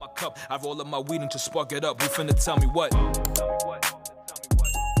cup. I roll up my weed and just spark it up. You finna tell me what?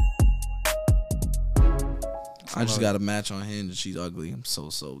 I just got a match on Hinge. She's ugly. I'm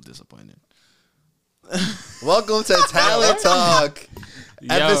so disappointed. Welcome to Talent Talk,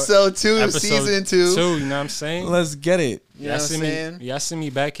 episode 2, season 2. You know what I'm saying? Let's get it. You know what I'm saying? Y'all see me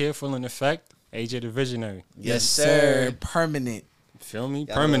back here full in effect. AJ the Visionary. Yes, sir. Permanent. Feel me?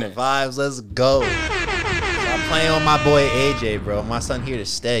 Y'all Permanent. know the vibes. Let's go. I'm playing with my boy AJ, bro. My son here to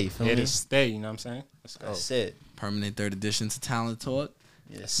stay. You feel Here me? to stay. You know what I'm saying? Let's go. That's it. Permanent third edition to Talent Talk.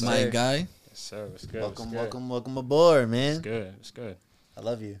 Yes, sir. My guy. Yes, sir. It's good. Welcome aboard, man. It's good. It's good. I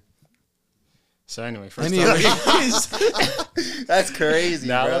love you. So anyway, first Anyway. off. That's crazy,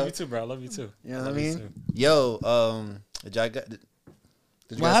 Nah, bro. I love you too, bro. I love you too. You know what I love you mean? too. Yo, did y'all did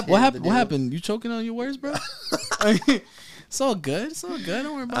you guys What hear the deal? happened? You choking on your words, bro? It's all good. It's all good.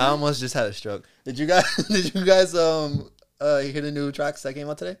 Don't worry about I it. almost just had a stroke. Did you guys hear the new tracks that came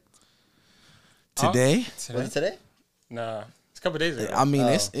out today? Today? Was it today? Nah, it's a couple days ago. I mean,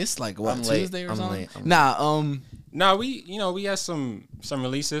 Oh. it's like what, I'm late. Tuesday or I'm something? late. I'm Nah, Nah, we had some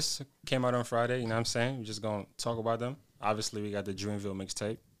releases came out on Friday. You know what I'm saying? We're just gonna talk about them. Obviously, we got the Dreamville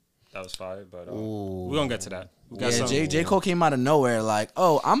mixtape. That was fire, but we're gonna get to that. We got yeah, some. J. Cole came out of nowhere like,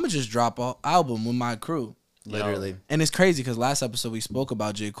 oh, I'm gonna just drop an album with my crew. Literally. And it's crazy because last episode we spoke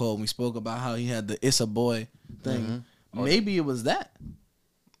about J. Cole and we spoke about how he had the "It's a Boy" thing. Maybe it was that,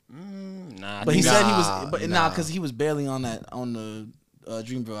 Nah, but he said he was, Nah, but nah. because he was barely on the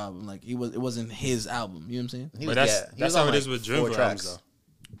Dreamville album. Like it wasn't his album. You know what I'm saying? He But was- that's yeah, he that's was how on, it like, is with 4 Dreamville albums, tracks.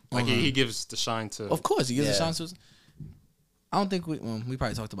 though. Like he gives the shine to. Of course, he gives a Yeah. chance to. I don't think we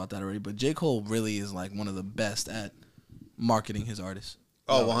probably talked about that already, but J. Cole really is like one of the best at marketing his artists.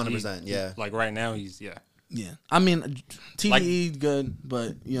 Oh, No, 100%. Yeah. Like right now, he's Yeah, I mean, TDE good,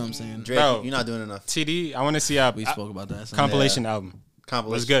 but you know what I'm saying. Drake, Bro. you're not doing enough. TD. I want to see a We spoke about that. so- compilation album.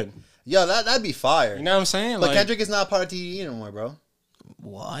 Compilation. Was good. Yo, that'd be fire. You know what I'm saying? But Like, Kendrick is not part of TDE anymore, bro.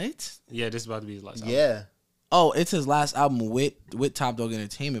 What? yeah, this is about to be his last album. Yeah. Oh, it's his last album with Top Dog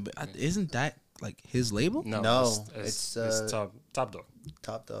Entertainment, but isn't that like his label? No, it's it's, top dog.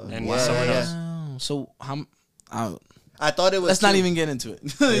 Top dog. And yeah, someone yeah. else. Oh, so I thought it was. let's not two. even get into it.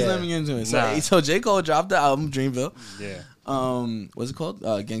 Let's Yeah. not even get into it. So, Nah. so J. Cole dropped the album Dreamville. Yeah. What's it called?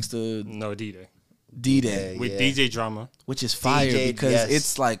 Gangsta No D-Day. D-Day, Yeah. With DJ Drama. which is fire DJ, because yes.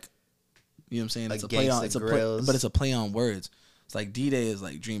 it's like, you know what I'm saying? It's Like a play on. Gangsta It's a play, Grills. but it's a play on words. It's like D-Day is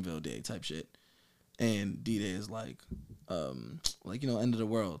like Dreamville Day type shit, and D-Day is like end of the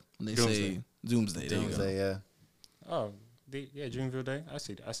world when they say Doomsday. There you go. Doomsday, yeah. Oh, Dreamville Day. I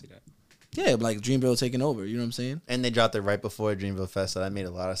see that. Yeah, like Dreamville taking over. You know what I'm saying? And they dropped it right before Dreamville Fest, so that made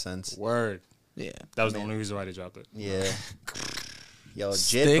a lot of sense. Word. Yeah. That was the only reason why they dropped it. Yeah. Yo,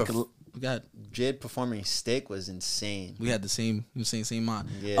 Stick. Jid, We got. Jid performing Stick was insane. We had the same mind.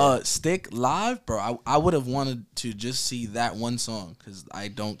 Yeah. Stick live, bro. I would have wanted to just see that one song because I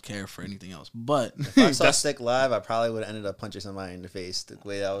don't care for anything else. But If I saw Stick live, I probably would have ended up punching somebody in the face. The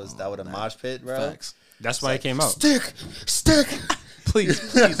way that would have mosh pit, bro. facts. That's why it came out. Stick. Please.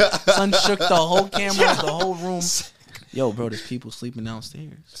 Son shook the whole camera, the whole room. Yo, bro, there's people sleeping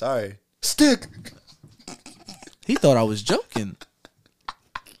downstairs. Sorry. Stick. He thought I was joking.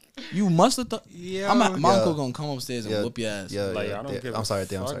 You must have thought. Yeah. My Yo. uncle gonna come upstairs and Yo. whoop your ass. Yo, Like, yo, I don't yeah, give I'm a sorry,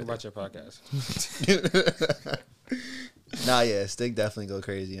 Theo. I'm fuck sorry. about your podcast. Nah, yeah, Stick definitely go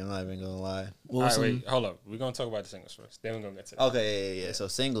crazy. I'm not even gonna lie. What All was right, some- wait. Hold up. We're going to talk about the singles first. Then we're going to get to that. Okay, yeah. So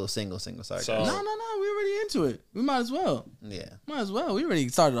single. Sorry. So- guys. No. We already into it. We might as well. Yeah. We already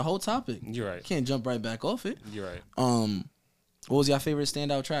started the whole topic. You're right. Can't jump right back off it. You're right. What was your favorite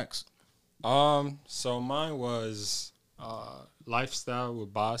standout tracks? So mine was Lifestyle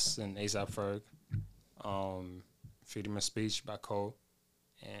with Boss and A$AP Ferg. Freedom of Speech by Cole.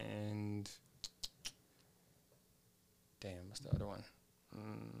 And damn, what's the other one?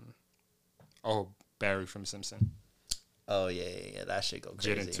 Barry from Simpson. Oh yeah. That shit go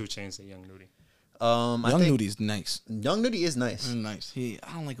Jid crazy. and 2 Chainz and Young Nudie. I Young think Nudy's nice. Young Nudie is nice. Nice. I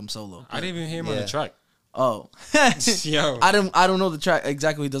don't like him solo. I didn't even hear him on the Yeah. track. Oh. Yo. I don't know the track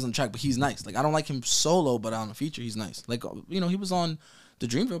exactly. He doesn't track, but he's nice. Like I don't like him solo, but on a feature, he's nice. Like he was on the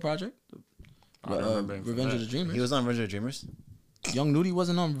Dreamville project. I don't remember him from Revenge of that. the Dreamers. He was on Revenge of the Dreamers. Young Nudie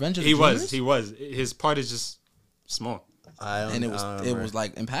wasn't on Revenge of the He Dreamers. was. His part is just small. And it was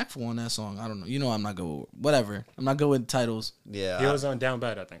like impactful on that song. I don't know. You know, I'm not good with whatever. I'm not good with titles. Yeah. He was on Down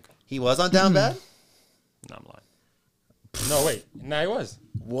Bad, I think. He was on Down Bad. No, I'm lying. No, wait. Nah, he was.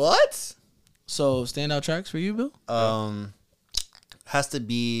 What? So standout tracks for you, Bill? Has to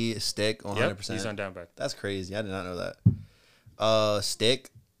be Stick 100%. Yep, he's on Down Bad. That's crazy. I did not know that. Stick,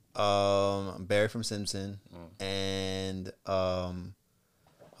 Barry from Simpson, and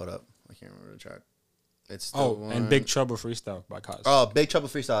Hold up, I can't remember the track. It's the one. And Big Trouble Freestyle by Kaz. Oh, Big Trouble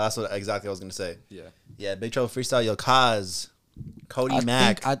Freestyle. That's what exactly I was gonna say. Yeah, Big Trouble Freestyle. Yo, Kaz, Cody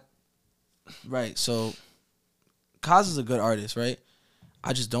Mack. Right. So, Kaz is a good artist, right?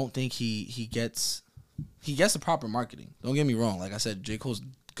 I just don't think he gets the proper marketing. Don't get me wrong. Like I said, J. Cole's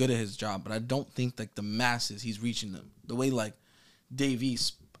good at his job, but I don't think like the masses he's reaching them the way like Dave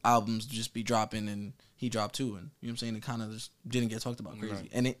East albums just be dropping and he dropped too, and you know what I'm saying, it kind of just didn't get talked about crazy. Right.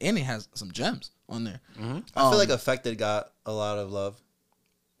 And it has some gems on there. Mm-hmm. I feel like Affected got a lot of love.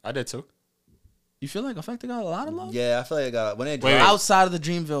 I did too. You feel like Affected got a lot of love? Yeah, I feel like it got when it Wait. outside of the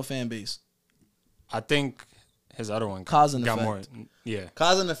Dreamville fan base. I think his other one Cause and got Effect. more. Yeah,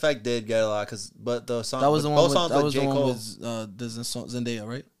 Cause and Effect did get a lot but the song that was the one both with, songs that with was J. the one Cole. with Zendaya,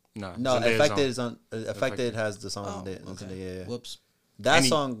 right? No, Zendaya's Affected on. is on. Affected has the song. Oh, Zendaya. okay. Zendaya, yeah. Whoops. That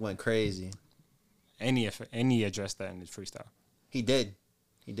song went crazy. And he addressed that in his freestyle. He did,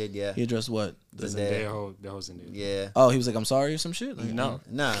 yeah. He addressed what? The whole Zendaya. Yeah. Oh, he was like, "I'm sorry" or some shit. Like, No.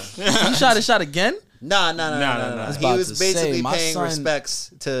 Nah. he shot his shot again. Nah. I was He about was to basically say, my paying son-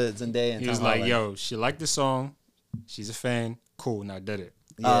 respects to Zendaya. And He was Tom like, Holland. "Yo, she liked the song. She's a fan. Cool, now did it."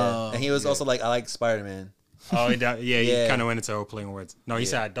 Yeah. And he was also like, I like Spider-Man. Oh, he Yeah. kind of went into a whole playing words. No, he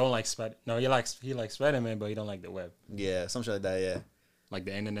said, "I don't like Spider." No, he likes Spider-Man, but he don't like the web, Yeah, some shit like that, yeah. like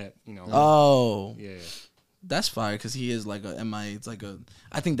the internet. You know. Oh, Yeah. that's fire because he is like a MIA. It's like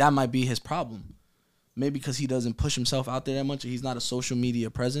I think that might be his problem. Maybe because he doesn't push himself out there that much. He's not a social media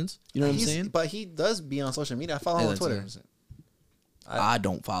presence. You know what I'm saying? But he does be on social media. I follow him on that's Twitter. 100%. I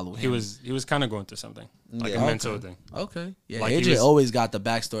don't follow him. He was kind of going through something, like Yeah. a mental thing. Okay. Yeah, Like, he AJ was- always got the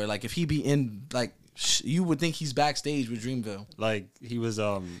backstory. Like if he be in like you would think he's backstage with Dreamville. Like he was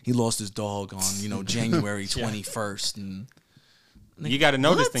He lost his dog on, January 21st and You got to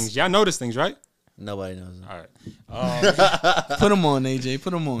notice What? things. Y'all notice things, right? Nobody knows him. All right. put him on, AJ.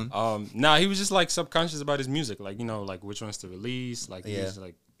 Put him on. Nah, he was just like subconscious about his music, like like which ones to release. Like he Yeah. was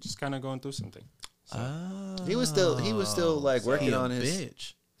like just kind of going through something. He was still like working He a on his.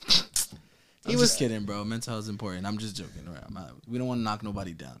 bitch. He I'm was just kidding, bro. Mental health is important. I'm just joking around. We don't want to knock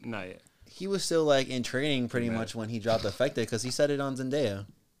nobody down. Not yet. He was still like in training pretty much when he dropped Affected because he said it on Zendaya.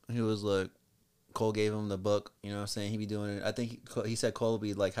 He was like, Cole gave him the book. You know what I'm saying? He be doing it. I think he said Cole would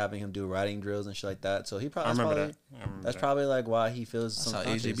be like having him do writing drills and shit like that. So he probably. I remember probably, that. I remember That's that. probably like why he feels. That's how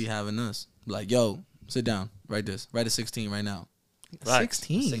subconscious. AJ be having us. Like, yo, sit down. Write this. Write a 16 right now. Right.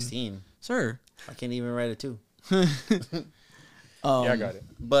 16? 16. Sir. I can't even write it too. Yeah, I got it.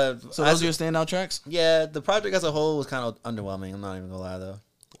 But So those are your standout tracks? yeah, the project as a whole was kind of underwhelming. I'm not even gonna lie though.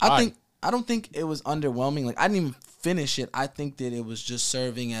 I don't think it was underwhelming. Like I didn't even finish it. I think that it was just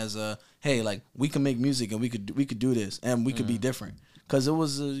serving as a hey, like we can make music and we could do this and we could be different because it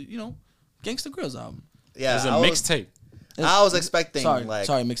was a Gangsta Grills album. Yeah, It was a mixtape. I was expecting Sorry, like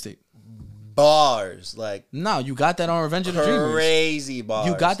mixtape. bars, like No, you got that on Revenge of the Dreamers. crazy bars.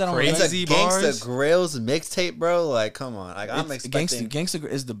 You got that on Crazy Revenge. It's a bars? Gangsta Grills mixtape, bro. Like, come on. Like, I'm expecting. Gangsta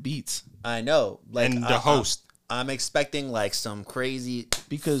Grill is the beats I know. Like, And the host. I'm expecting like some crazy,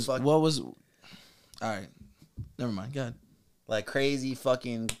 because fuck- what was? All right, never mind. Go ahead. like crazy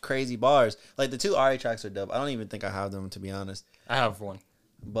bars. Like the two Ari tracks are dope. I don't even think I have them to be honest. I have one.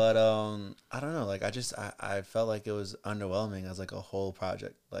 But I don't know. Like, I felt like it was underwhelming as like a whole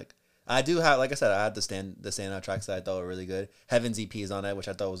project. Like, I do have, like I said, I had the standout tracks that I thought were really good. Heaven's EP is on that, which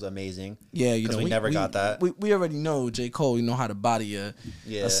I thought was amazing. Yeah, because we never got that. We already know J. Cole. You know how to body a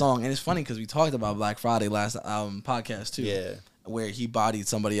song, and it's funny because we talked about Black Friday last podcast too. Yeah. Where he bodied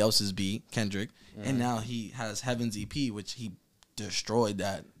somebody else's beat, Kendrick, and now he has Heaven's EP, which he destroyed.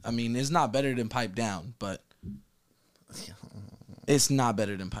 That I mean, it's not better than Pipe Down, but it's not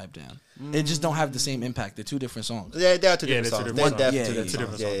better than Pipe Down. It just don't have the same impact. They're two different songs, Yeah, they are two Yeah, different they're songs. two They're different definitely songs. two Yeah,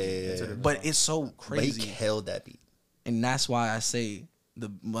 different yeah, songs. yeah. Yeah, They're two different but it's so But he crazy. killed that beat. And that's why I say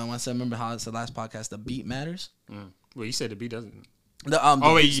when I said, remember how I said last podcast, the beat matters. Well, you said the beat doesn't. The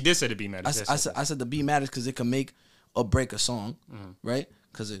Oh wait, beats- you did say the beat matters. I said the beat matters because it can make or break a song, right?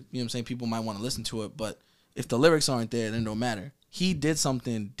 Because you know what I'm saying, people might want to listen to it, but if the lyrics aren't there, then it don't matter. He did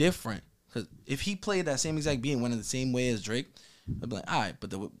something different because if he played that same exact beat and went in the same way as Drake, I'd be like, all right, but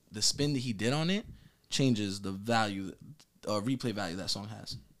the spin that he did on it changes the value or replay value that song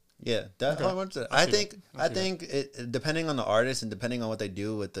has. Yeah, I think it depending on the artist and depending on what they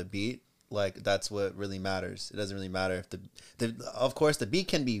do with the beat, like that's what really matters. It doesn't really matter if the of course the beat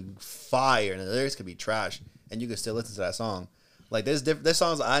can be fire and the lyrics can be trash and you can still listen to that song. Like there's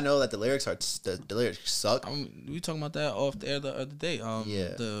songs I know that the lyrics suck. We talking about that off the air the other day. Yeah.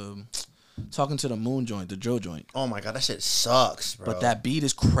 The Talking to the Moon joint, the Joe joint. Oh my god, that shit sucks, bro. But that beat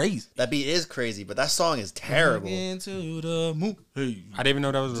is crazy. that beat is crazy, but that song is terrible. Into the moon. Hey. I didn't even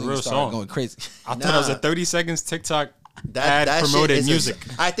know that was a real Started song. going crazy. I thought it was a Nah. 30 seconds TikTok That ad shit promoted is music.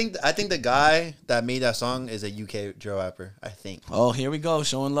 I think the guy that made that song is a UK drill rapper. I think. Oh, here we go,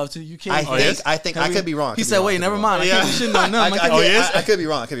 showing love to the UK. I think I could be wrong. He said, "Wait, never mind. I can't be shitting on them." I could be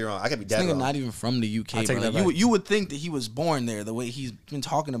wrong. I could be wrong. I could be This dead nigga wrong. not even from the UK, I take bro. that back. You would think that he was born there. The way he's been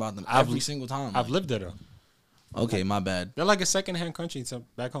talking about them every single time. I've lived there though. Okay, my bad. They're like a secondhand country to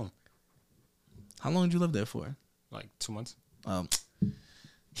back home. How long did you live there for? Like 2 months.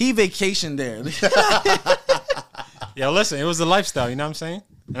 He vacationed there. Yeah, listen, it was a lifestyle. You know what I'm saying?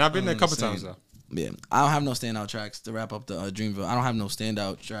 And I've been there a couple saying. times though. Yeah, I don't have no standout tracks to wrap up the Dreamville. I don't have no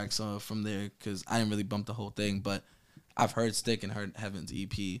standout tracks from there because I didn't really bump the whole thing. But I've heard Stick and heard Heaven's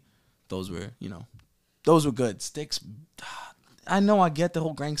EP. Those were, those were good. Sticks. I know I get the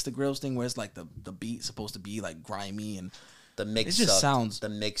whole Gangsta Grills thing where it's like the beat supposed to be like grimy and The mix it just sucked. sounds. The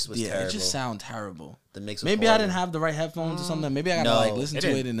mix was yeah, terrible. it just sounds terrible. The mix was Maybe I horrible. didn't have the right headphones or something. Maybe I gotta No. like listen to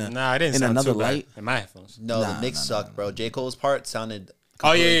it in a Nah, I didn't in sound another too bad light. in my headphones. No, Nah, the mix nah, sucked, bro. J. Cole's part sounded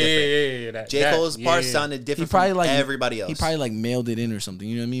Oh yeah, completely different. yeah. That, J. Cole's part sounded He different probably from like everybody else. He probably like mailed it in or something.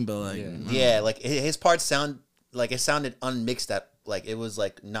 You know what I mean? But like, Yeah. Yeah, like his parts sound like it sounded unmixed. That like it was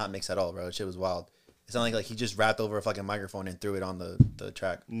like not mixed at all, bro. Shit was wild. It sounded like he just rapped over a fucking microphone and threw it on the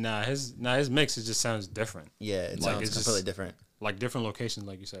track. Nah, his mix it just sounds different. Yeah, it Like, sounds it's just- completely different. Like different locations,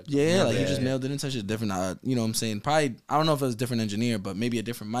 like you said. yeah, like you Yeah, just yeah. mailed it in such a different. You know what I'm saying? Probably I don't know if it was a different engineer, but maybe a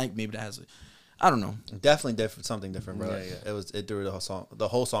different mic. Maybe that has a. I don't know. Definitely different, something different, bro. Yeah. It threw the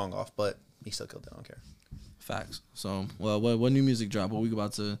whole song off, but he still killed it. I don't care. Facts. So, well, what new music drop? What we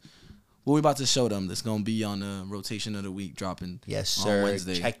about to show them? That's gonna be on the rotation of the week, dropping. Yes, on sir.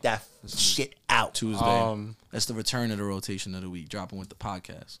 Wednesday, Check that shit out. Tuesday. That's the return of the rotation of the week, dropping with the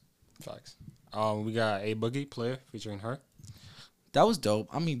podcast. Facts. We got A Boogie Player featuring her. That was dope.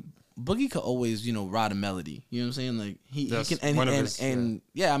 I mean, Boogie could always, ride a melody. You know what I'm saying? Like he That's can and one of and, his, and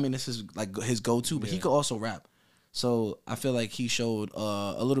yeah, I mean this is like his go to, but he Yeah. could also rap. So I feel like he showed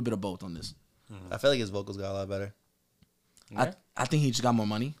a little bit of both on this. I feel like his vocals got a lot better. Yeah. I think he just got more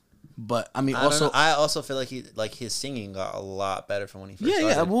money, but I mean I don't also know. I also feel like his singing got a lot better from when he first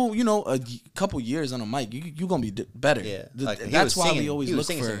yeah. started. Well, a couple years on a mic, you gonna be better. Yeah. The- Like, he that's was why singing. we always He was look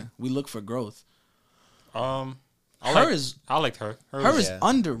singing, for singing. we look for growth. I liked her. Her is Yeah.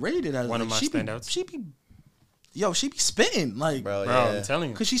 underrated as One like, of my she standouts. She be spitting like Bro, Bro, yeah. I'm telling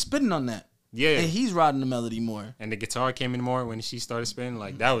you. cause she's spitting on that. Yeah. And he's riding the melody more. And the guitar came in more when she started spinning.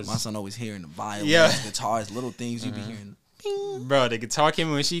 Like that was My son always hearing the violins, Yeah. guitars, little things you be hearing. Bing. bro. The guitar came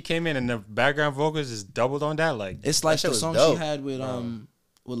in when she came in, and the background vocals just doubled on that. Like It's like shit the was song dope. she had with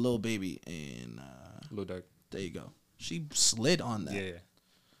Lil Baby and Lil Durk. there you go. She slid on that. Yeah.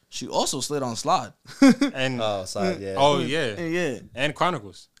 She also slid on Slide. And Oh, sorry. Yeah. oh yeah, yeah. and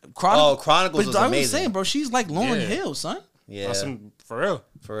Chronicles. Chronicles But was I was amazing. saying, bro, she's like Lauryn Yeah. Hill, son. Yeah. Awesome, for real.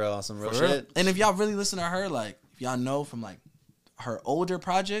 For real, on some real For real. shit. And if y'all really listen to her, like if y'all know from like her older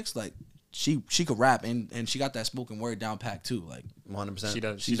projects, like she could rap and she got that spoken word down packed too. Like 100%. She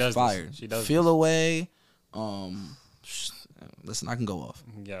does. she's She does. fired. This. She does. Feel this. Away. Listen, I can go off.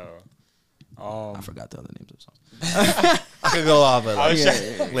 Yo. I forgot the other names of the songs. I could go off, but like,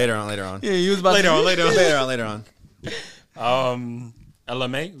 Yeah. later on. Yeah, you was about Later on. later on.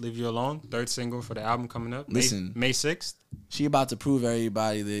 LMA, Leave You Alone, third single for the album coming up. Listen. May 6th. She about to prove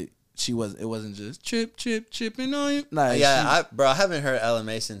everybody that it wasn't just chipping on you. Nah, Yeah, I haven't heard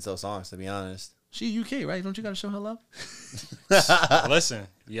LMA since those songs, to be honest. she UK, right? Don't you gotta show her love? Listen,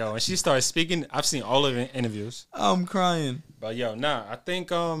 yo, when she started speaking, I've seen all of the interviews. I'm crying. But yo, nah, I think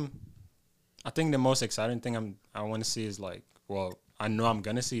the most exciting thing I want to see is like, well, I know I'm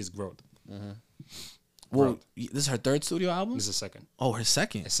gonna see is growth. Well, this is her third studio album. This is second. Oh, her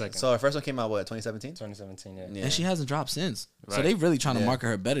second. It's second. So our first one came out, what, 2017? 2017, yeah. Yeah. And she hasn't dropped since. So Right. they really trying to Yeah. market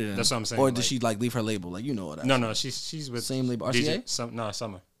her better than. That's what I'm saying, Or did like- she like leave her label? Like you know what? I No, she's with Same label, DJ, RCA?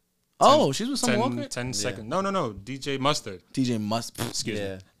 Summer. Oh, she's with Summer 10, Walker. 10 second. No, DJ Mustard. DJ Must. Excuse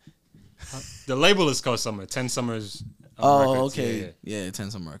Yeah. me. The label is called Summer. 10 Summers. Oh, Records. okay. Yeah. Yeah,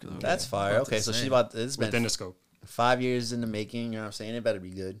 10 Summer Records. Okay. That's fire. About to Okay, so say. it's Within been the scope. 5 years in the making, you know what I'm saying? It better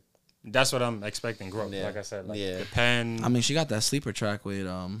be good. That's what I'm expecting growth. Yeah. Like I said, like Yeah. the pen. I mean, she got that sleeper track with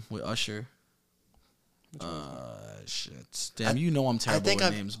Usher. Shit. Damn, you know I'm terrible think with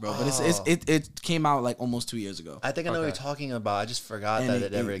I've- names, bro. But it came out like almost 2 years ago. I think I know what you're Okay. talking about. I just forgot And that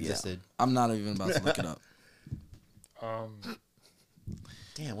it ever yeah. existed. I'm not even about to look it up.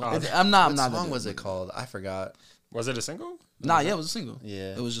 Damn, Oh, what, I'm not. what I'm not. song was it called? I forgot. Was it a single? Nah, yeah, it was a single.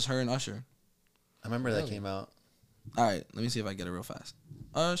 Yeah. It was just her and Usher. I remember that came out. All right, let me see if I get it real fast.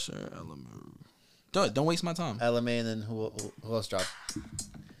 Usher, Element. Do it. Don't waste my time. LMA, and then who else dropped?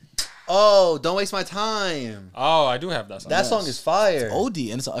 Oh, Don't Waste My Time. Oh, I do have that song. That song is fire. OD,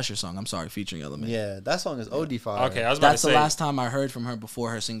 and it's an Usher song. I'm sorry, featuring Element. Yeah, that song is OD fire. Okay, I was about That's to the say. last time I heard from her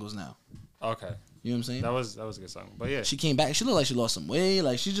before her singles now. Okay, You know what I'm saying? that was a good song. But yeah, She came back. She looked like she lost some weight.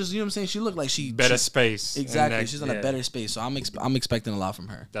 Like she just, you know what I'm saying? She looked like she better she- space. in Exactly. that- She's in yeah. a better space. So I'm expecting a lot from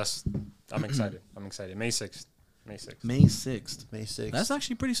her. I'm excited. I'm excited. May 6th. May 6th. May 6th. May 6th. That's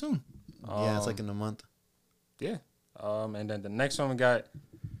actually pretty soon. yeah, it's like in a month. Yeah. And then the next one we got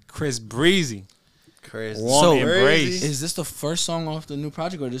Chris Breezy. Crazy. Warm So, Embrace. Is this the first song off the new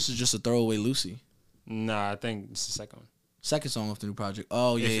project, or this is just a throwaway Lucy? Nah, I think it's the second one. Second song off the new project.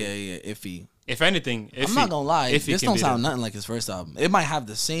 Oh yeah, Iffy. yeah. Iffy. If anything, I'm not gonna lie. Iffy This can don't be sound the- nothing like his first album. It might have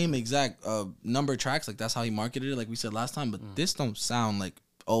the same exact number of tracks, like that's how he marketed it, like we said last time. But this don't sound like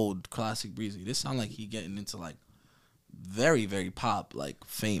old classic Breezy. This sound like he getting into like very very pop like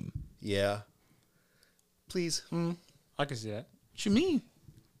fame. Yeah. Please. I can see that. What you mean?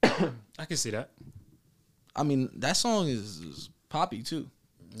 I can see that. I mean that song is poppy too.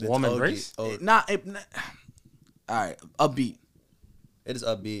 It's Warm OD. Embrace? Oh, All right, upbeat. it is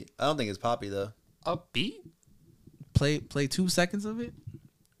upbeat. I don't think it's poppy though. Upbeat? Play 2 seconds of it.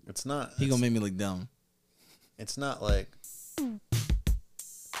 It's not. He it's, gonna make me look dumb. it's not like.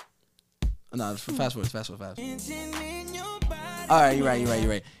 No, fast forward. All right,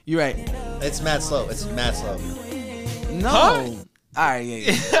 you're right. It's mad slow. It's mad slow. No. All right,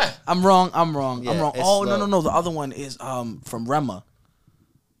 yeah. I'm wrong. Yeah, it's Oh slow. no. The other one is from Rema.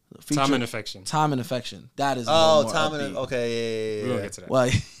 Time and Affection. Time and Affection. That is. Oh, more Tom upbeat. and okay, We're yeah. gonna get to that. Well,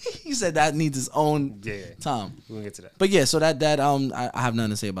 he said that needs its own Yeah. time. We're gonna get to that. But yeah, so that I have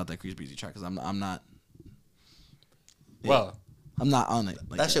nothing to say about that Chris Breezy track because I'm not Well, on it.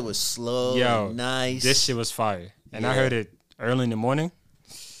 Like That shit was slow. yo, nice. this shit was fire. And I Yeah. heard it early in the morning.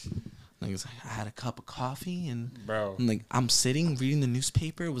 Like, it's like, I had a cup of coffee and Bro. I'm sitting reading the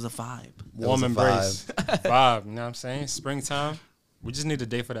newspaper. It was a vibe. Warm was a Embrace. Vibe. You know what I'm saying? Springtime. We just need a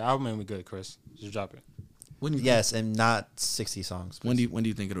day for the album and we're good, Chris. Just drop it. When do you Yes, and not 60 songs. when do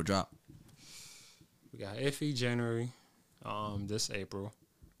you think it'll drop? We got Iffy January. This April.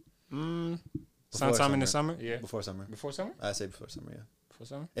 Before Sometime in the summer. Yeah. Before summer. Before summer? I say before summer. Yeah. Before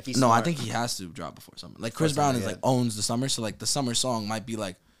summer? If he's No, I smart. think he has to drop before summer. Like Chris Before Brown summer, is yeah. like owns the summer, so like the summer song might be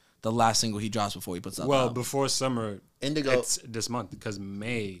like the last single he drops before he puts out. the Well, album. before summer, Indigo. it's this month because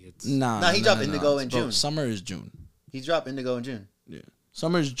May. It's Nah, he dropped Indigo in Bro, June. Summer is June. He dropped Indigo in June. Yeah,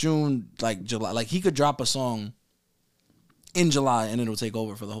 summer is June, like July. Like he could drop a song in July and it'll take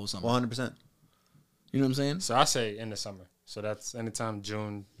over for the whole summer. 100%. You know what I'm saying? so I say in the summer. So that's anytime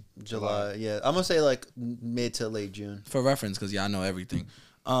June, July. Yeah. I'm going to say like mid to late June. For reference, because I know everything.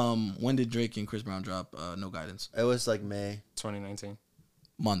 When did Drake and Chris Brown drop No Guidance? It was like May. 2019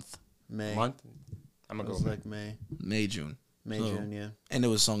 Month, May. month. I'm It gonna was go. like May. May, June, May, So- June, yeah. and it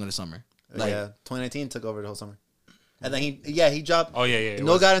was song of the summer. Like, yeah. 2019 took over the whole summer. And then he dropped. Oh yeah. It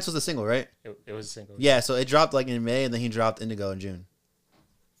No was, Guidance was the single, right? It was a single. Yeah, so it dropped like in May, and then he dropped Indigo in June.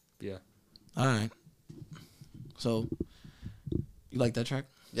 Yeah. All right. So, you like that track?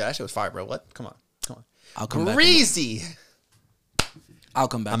 Yeah, that shit was fire, bro. What? Come on. I'll come back. Breezy. I'll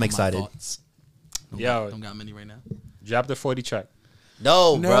come back. I'm with my excited. thoughts. Yo. Don't got many right now. Drop the 40 track.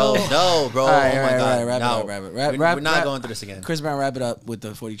 No, No. bro. No, bro. All right, oh my all right, god. all right, wrap it no. up, wrap it. Wrap- We're not wrap- going through this again. Chris Brown, wrap it up with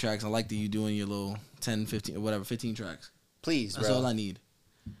the 40 tracks. I like that you doing your little 10, 15, or whatever, 15 tracks. Please, That's bro. all I need.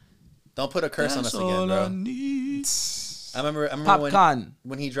 Don't put a curse on us That's again, all bro. I need. I remember Popcorn.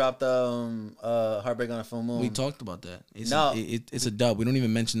 when he dropped Heartbreak on a Full Moon. We talked about that. It's No. it's a dub. We don't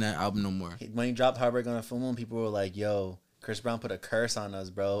even mention that album no more. When he dropped Heartbreak on a Full Moon, people were like, "Yo, Chris Brown put a curse on us,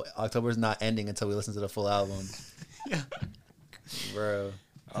 bro. October's not ending until we listen to the full album." Yeah. Bro.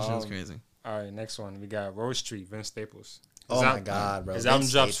 That shit was crazy. All right, next one. We got Rose Street, Vince Staples. Oh my God, bro. His album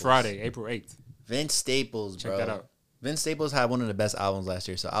Vince drops Staples. Friday, April 8th. Vince Staples, Check bro. that out. Vince Staples had one of the best albums last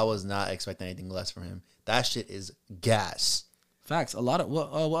year, so I was not expecting anything less from him. That shit is gas. Facts. A lot of what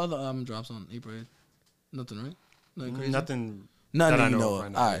other album drops on April 8th? Nothing, right? Nothing crazy. Nothing. Nothing that I you know know of of.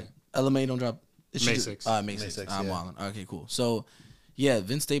 right now, All right. LMA don't drop. It May should- 6th. May May 6th. 6th, I'm yeah. wilding. Okay, cool. So, yeah,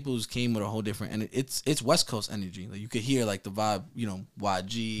 Vince Staples came with a whole different, and it's West Coast energy. Like you could hear like the vibe. You know,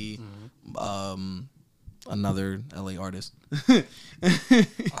 YG, another LA artist. Who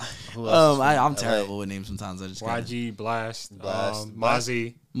else is I'm from terrible LA? with names sometimes. I just kinda- YG, Blast, Blast.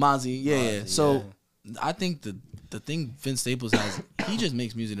 Mozzie. Mozzie. Yeah. Mozzie, So I think the thing Vince Staples has, he just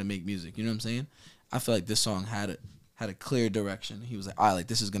makes music to make music. You know what I'm saying? I feel like this song had a clear direction. He was like, all right, like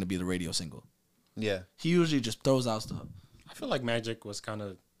this is gonna be the radio single. Yeah. He usually just throws out stuff. I feel like Magic was kind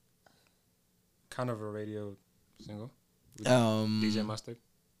of a radio single. DJ Mustard.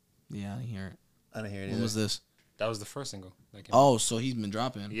 Yeah, I didn't hear it. I didn't hear it When either. was this? That was the first single. That came Oh, so he's been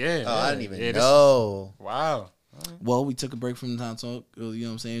dropping. yeah. Oh, I didn't even yeah, know. Wow. Well, we took a break from the Town Talk, you know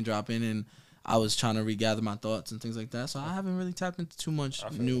what I'm saying, dropping, and I was trying to regather my thoughts and things like that. So I haven't really tapped into too much I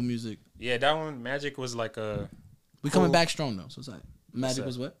feel new you. music. Yeah, that one, Magic was like a. We coming Cool. back strong though. So it's like Magic Yes,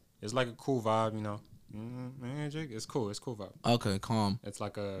 was sir. what? It's like a cool vibe, you know. Magic. It's cool. It's cool vibe. Okay, calm. It's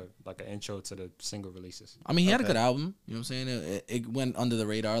like an intro to the single releases. I mean, he had a Okay. good album. You know what I'm saying? It went under the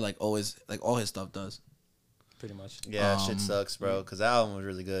radar, like always, like all his stuff does. Pretty much. Yeah, Um, shit sucks, bro. Because that album was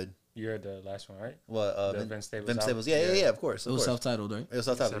really good. You heard the last one, right? What? The Vince Staples Vince album? Staples. Yeah. Of course. It Of was course. self-titled, right? It was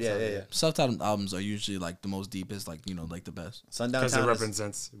self-titled. Yeah. Self-titled albums are usually like the most deepest, like like the best. Sundown Because it Town.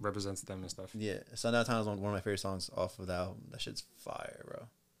 represents them and stuff. Yeah, Sundown Town is one of my favorite songs off of that album. That shit's fire, bro.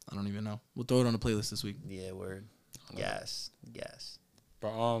 I don't even know. We'll throw it on the playlist this week. Yeah, word. Yes. But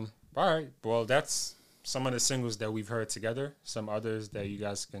all right. Well, that's some of the singles that we've heard together. Some others that you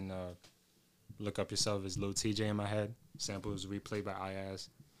guys can look up yourself is Lil TJ in My Head. Samples replayed by IAZ.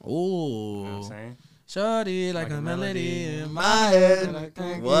 You know what I'm Oh, saying? shorty like, Like a a melody melody in my head.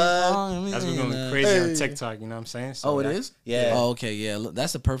 What? That's been going crazy on TikTok. You know what I'm saying? So Oh, it that- is? Yeah. Oh, okay, yeah. Look,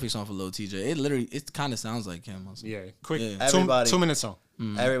 that's the perfect song for Lil TJ. It literally, it kind of sounds like him. Also. Yeah. Quick. Yeah. Everybody- 2-minute song.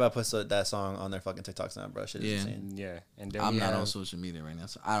 Everybody puts that song on their fucking TikToks now, bro. Shit is Yeah. insane. Yeah. And then I'm we not have, on social media right now,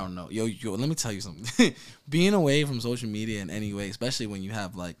 so I don't know. Yo, let me tell you something. Being away from social media in any way, especially when you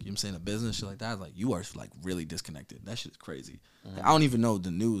have like, you know what I'm saying, a business, shit like that, like you are like really disconnected. That shit is crazy. Like, I don't even know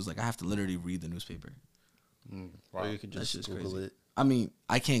the news. Like I have to literally read the newspaper. Wow. Or you could That just shit's Google crazy. it. I mean,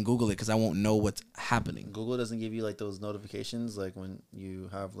 I can't Google it because I won't know what's happening. Google doesn't give you like those notifications, like when you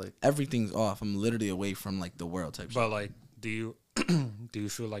have like. Everything's off. I'm literally away from like the world type shit. But like, do you do you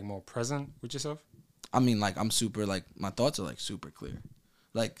feel like more present with yourself? I mean, like I'm super like my thoughts are like super clear.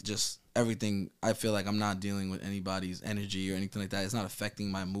 Like just everything. I feel like I'm not dealing with anybody's energy or anything like that. It's not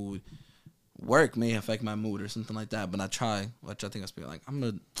affecting my mood. Work may affect my mood or something like that, but I try. Which I think I speak like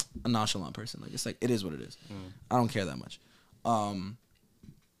I'm a nonchalant person. Like it's like it is what it is. I don't care that much.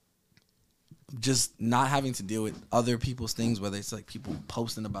 Just not having to deal with other people's things, whether it's like people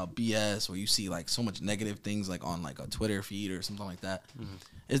posting about BS or you see like so much negative things like on like a Twitter feed or something like that.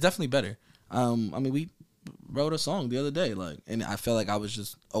 It's definitely better. I mean, we wrote a song the other day, like, and I felt like I was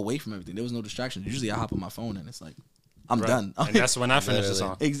just away from everything. There was no distractions. Usually, I hop on my phone and it's like, I'm Right. done. And that's when I finish the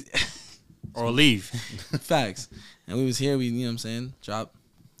song Literally. or leave. Facts. And we was here. We, you know what I'm saying? Drop.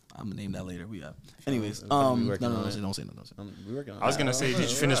 I'm gonna name that later. We got. Anyways, We no, working on it. don't say no. We working on I was it. gonna say, did you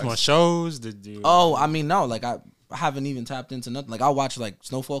Relax. finish more shows? Did you? Oh, I mean, no. Like I haven't even tapped into nothing. Like I watch like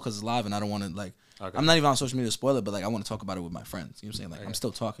Snowfall because it's live, and I don't want to like. Okay. I'm not even on social media to spoil it, but like I want to talk about it with my friends. You know what I'm saying? Like Okay. I'm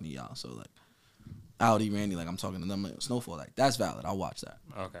still talking to y'all, so like. Audi, Randy, like I'm talking to them. Like, Snowfall, like that's valid. I'll watch that.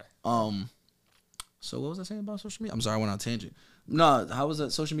 Okay. So what was I saying about social media? I'm sorry, I went on a tangent. No, how was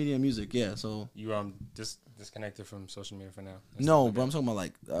that? Social media and music, yeah. So You disconnected from social media for now. no, but I'm talking about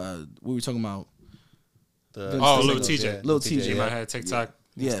like we were talking about The- Oh, Lil the- TJ. yeah, Lil TJ TJ, might have TikTok.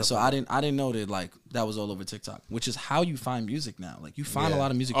 and yeah. stuff So like I didn't know that like that was all over TikTok, which is how you find music now. Like you find a Yeah. lot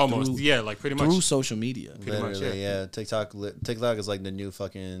of music almost. through, Yeah, like pretty through much. social media. Pretty much, Literally, yeah. TikTok is like the new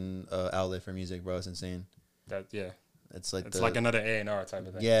fucking outlet for music, bro. It's insane. That yeah. It's like It's like another A&R type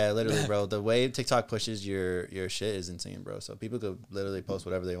of thing. yeah, literally, bro. The way TikTok pushes your shit is insane, bro. So people could literally post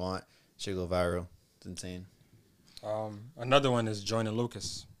whatever they want, shit go viral. It's insane. Another one is Joyner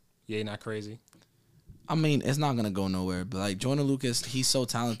Lucas. Yeah, not crazy. I mean, it's not gonna go nowhere. But like Joyner Lucas, he's so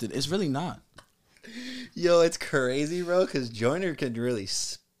talented. It's really not. Yo, it's crazy, bro. Because Joyner can really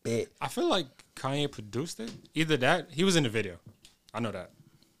spit. I feel like Kanye produced it. Either that, he was in the video. I know that.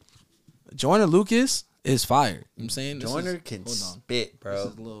 Joyner Lucas is fire. You know what I'm saying? This Joyner is- can hold on. spit, This bro.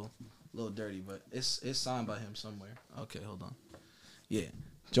 is a little dirty, but it's signed by him somewhere. Okay, hold on. Yeah,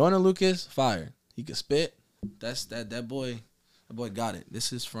 Joyner Lucas, fire. He could spit. That's that boy. That boy got it.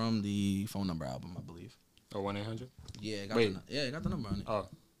 This is from the Phone Number album, I believe. Or 1-800. Yeah, it got Wait. it got the number on it. Oh,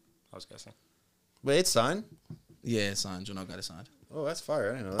 I was guessing. Wait, it's signed? Yeah, it's signed. Joyner got it signed. Oh, that's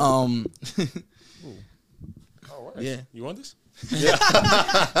fire. I didn't know that. Oh, what? Yeah. You want this?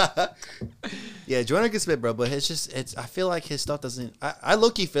 Yeah, Joyner can spit, bro. But it's. I feel like his stuff doesn't. I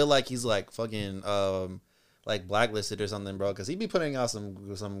low-key feel like he's like fucking like blacklisted or something, bro. Because he be putting out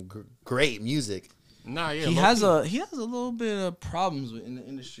some great music. Nah, yeah. he low-key. has a little bit of problems in the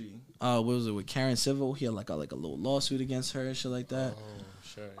industry. What was it with Karen Civil? He had like a little lawsuit against her and shit like that.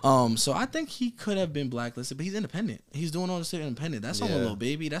 Oh, shit. So I think he could have been blacklisted, but he's independent. He's doing all this shit independent. That song with Yeah. Lil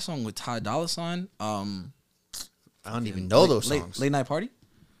Baby, that song with Ty Dolla $ign. I don't even know those songs. Late Night Party.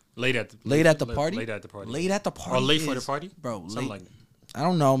 Late at the party. Late at the party. Late at the party. Late at the party. Or late for the is- party. bro. Something Late, like that. I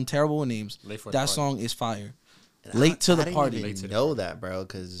don't know. I'm terrible with names. Late for the That party. song is fire. Late to the I didn't party. even Late to the know that, bro,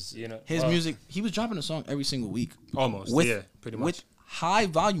 because You know, His well, music, he was dropping a song every single week almost. with Yeah, pretty much. with high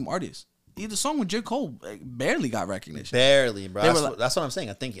volume artists. The song with J. Cole barely got recognition. barely, bro. They That's, were what, that's what I'm saying.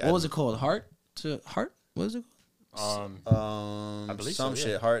 I think. What was it called? Heart to Heart? What was it called? I believe some so,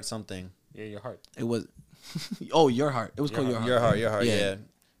 yeah. shit, heart something. Yeah, your heart. It was. Oh, Your Heart. It was called Your Heart. Your heart, Yeah. yeah.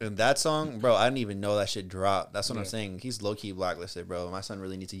 And that song, bro, I didn't even know that shit dropped. That's what I'm Yeah. saying. He's low key blacklisted, bro. My son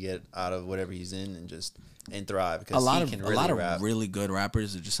really needs to get out of whatever he's in and thrive because A lot he of can a really lot rap. of really good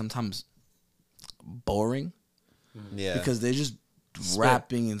rappers are just sometimes boring Yeah, because they're just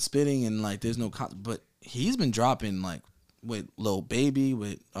rapping and spitting and like there's no. But he's been dropping like with Lil Baby,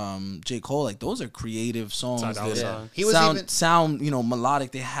 with J. Cole, like those are creative songs Ty Dolla that Sign. He was sound even- sound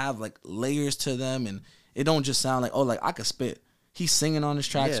melodic. They have like layers to them, and it don't just sound like, oh, like I could spit. He's singing on his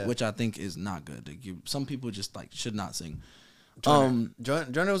tracks, Yeah. which I think is not good. Like, some people just like should not sing.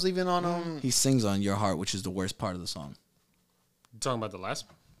 Joyner was even on He sings on Your Heart, which is the worst part of the song. You talking about the last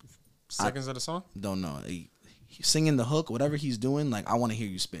seconds of the song? Don't know. He's singing the hook, whatever he's doing, like I want to hear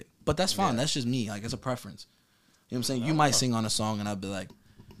you spit. But that's fine. That's just me. Like it's a preference. You know what I'm saying? You might sing on a song and I'd be like,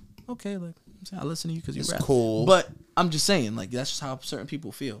 okay, like I listen to you because you It's rap. cool. But I'm just saying, like that's just how certain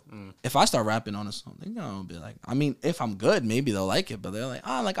people feel. If I start rapping on a song, they're gonna be like, I mean, if I'm good, maybe they'll like it. But they're like,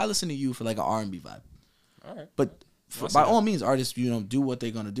 like I listen to you for like an R&B vibe. All right. But I'll see by that. all means, artists, do what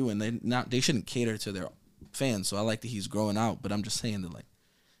they're gonna do, and they shouldn't cater to their fans. So I like that he's growing out, but I'm just saying that like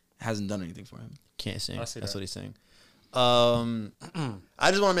it hasn't done anything for him. Can't sing. I That's see what that. he's saying. I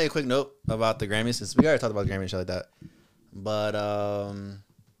just want to make a quick note about the Grammys since we already talked about Grammys and shit like that. But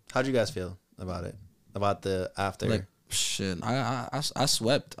how'd you guys feel about it? About the after? Like shit, I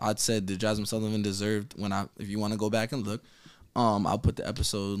swept. I'd said that Jasmine Sullivan deserved if you want to go back and look, I'll put the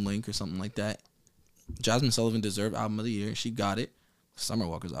episode link or something like that. Jasmine Sullivan deserved album of the year. She got it. Summer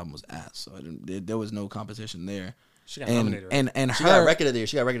Walker's album was ass, so there was no competition there. She got nominated. Right? And she got her record of the year.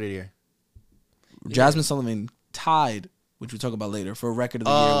 She got record of the year. Jasmine Sullivan tied, which we'll talk about later, for record of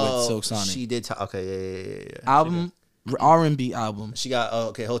the year with Silk Sonic. She did. Okay, yeah. Album, R&B album. She got. Oh,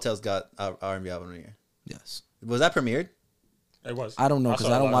 okay. Hotels got R&B album of the year. Yes. Was that premiered? It was. I don't know because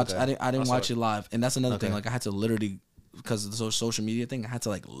saw I it don't live. watch. I didn't saw watch it live, and that's another thing. Okay. Like I had to literally, because of the social media thing, I had to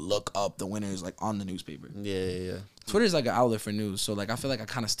like look up the winners like on the newspaper. Yeah. Twitter's like an outlet for news, so like I feel like I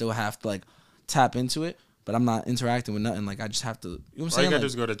kind of still have to like tap into it, but I'm not interacting with nothing. Like I just have to. You know what I'm All you saying? gotta Like, do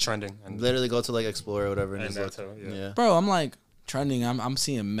is go to trending and Literally go to like Explore or whatever and And just look. that too, yeah. Yeah. bro, I'm like trending. I'm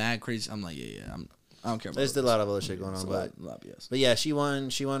seeing mad crazy. I'm like, yeah. I don't care about. There's a lot of other shit going It's on, a but lot, yes. But yeah, she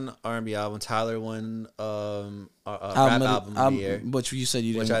won R&B album. Tyler won rap Album album of the year. Which you said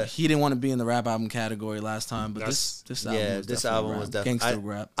you Which didn't. I- he didn't want to be in the rap album category last time, but That's- this album Yeah, was this definitely album rap. was definitely gangster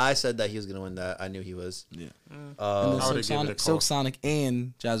rap. I said that he was gonna win that. I knew he was. Yeah. And I then would've Silk given it a Sonic, call. Silk Sonic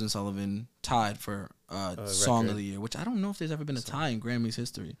and Jasmine Sullivan tied for Song record. of the Year, which I don't know if there's ever been a tie in Grammys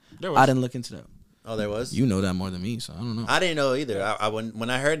history. There was. I didn't look into that. Oh, there was. You know that more than me, so I don't know. I didn't know either. I when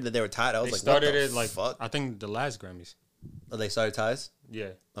I heard that they were tied, I was They like, started what the it like fuck? I think the last Grammys. Oh, they started ties. Yeah,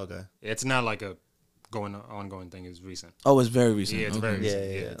 Okay. it's not like a ongoing thing. It's recent. Oh, it's very recent. Yeah, it's Okay. very Yeah,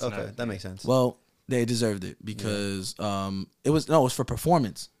 recent. yeah. it's Okay, not- that makes sense. Well, they deserved it because it was for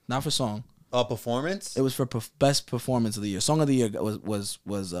performance, not for song. Performance. It was for best performance of the year. Song of the year was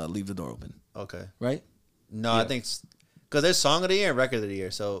Leave the Door Open, Okay. right? No, I think because there's song of the year and record of the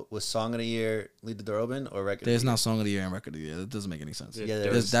year. So was song of the year Leave the Door Open or record? There's of the not Song of the Year and Record of the Year. That doesn't make any sense. Yeah, Yeah, there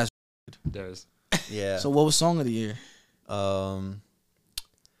there is. is. That's There's. year? Yeah. so. What was Song of the Year?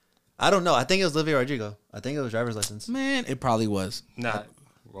 I don't know. I think it was Olivia Rodrigo. I think it was Driver's License. Man, it probably was. Not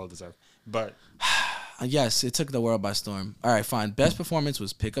well deserved. But Yes, it took the world by storm. All right, fine. Best performance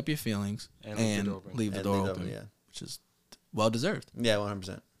was Pick Up Your Feelings And and Leave the Door Leave the Door Open. And Leave the Open, Door, yeah. which is well deserved. Yeah, 100%.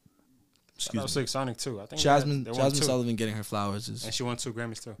 that Excuse was me. Silk Sonic too. I think Jasmine they won Jasmine two. Sullivan getting her flowers And is she won 2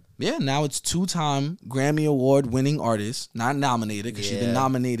 Grammys too. yeah. Now it's 2-time Grammy Award winning artist, not nominated because she's been Yeah.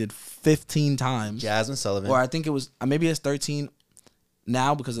 nominated 15 times. Jasmine Sullivan. Or I think it was maybe it's 13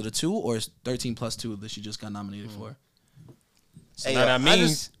 now because of the 2, or it's 13 plus 2 that she just got nominated for. So Hey, now yo, that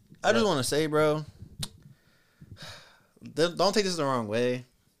means I just want to say, bro, don't take this the wrong way.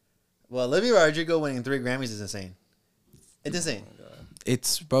 Well, Olivia Rodrigo winning 3 Grammys is insane. It's insane.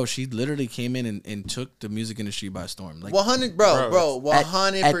 It's bro, she literally came in and took the music industry by storm. Like 100, bro, Bro,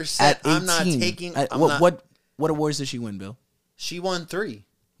 100%. at I'm not 18, taking. at- I'm what, not, what awards did she win, Bill? She won 3.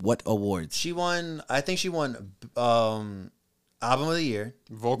 What awards? She won. I think she won album of the year,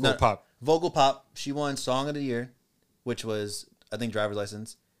 vocal pop. vocal pop. She won song of the year, which was I think Driver's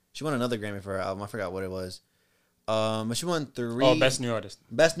License. She won another Grammy for her album. I forgot what it was. But she won 3. Oh, best new artist.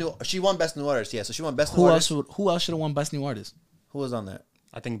 Best new. She won best new artist. Yeah, so she won best new Who artist. else? Who else should have won Best New Artist? Who was on that?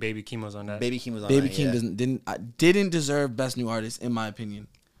 I think Baby Keem was on that. Baby Keem was on Baby that, Keem yeah. didn't deserve best new artist in my opinion.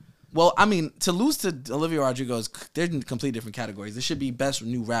 Well, I mean, to lose to Olivia Rodrigo is they're in completely different categories. It should be best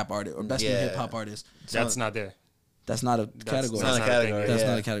new rap artist or best new Yeah. hip hop artist. That's not there. That's not a category. It's not a category. That's yeah.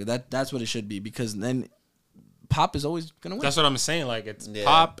 not a category. That's what it should be because then pop is always gonna win. That's what I'm saying. Like it's Yeah.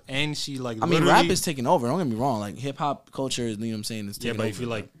 pop, and she like. I mean, literally- rap is taking over. Don't get me wrong. Like hip hop culture is, you know what I'm saying? Is Yeah, taking but over. if you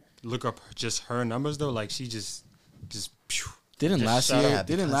like look up just her numbers though, like she just. didn't just last shut year? up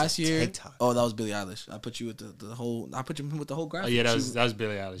Didn't because last of year? TikTok. Oh, that was Billie Eilish. I put you with the whole. I put you with the whole Oh, graphic. yeah, that She- was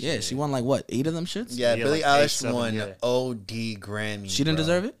Billie Eilish. yeah, she won like what 8 of them shits. Yeah, Yeah, Billie like 8, Eilish 7, won yeah. OD Grammy. She didn't bro.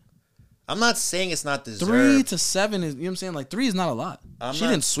 deserve it. I'm not saying it's not deserved. 3 to 7 is, you know what I'm saying? Like 3 is not a lot. I'm She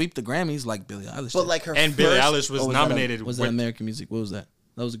not- didn't sweep the Grammys like Billie Eilish. but did. like her And first, Billie Eilish was Oh, that nominated. was with that American Music? What was that?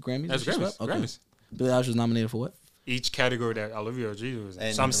 That was a Grammy. That's that she Grammys. swept? Okay. Grammys. Billie Eilish was nominated for what? Each category that Olivia Rodrigo was in.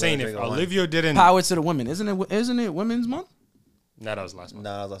 And So I'm saying if Rodrigo won. Olivia didn't, Power to the women. Isn't it Women's Month? that was last one.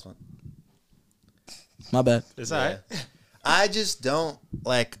 No, that was last one. My bad. It's Yeah. alright. I just don't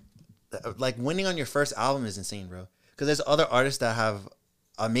like winning on your first album is insane, bro. Because there's other artists that have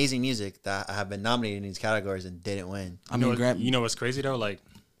amazing music that have been nominated in these categories and didn't win. I mean, You know what's crazy though? Like,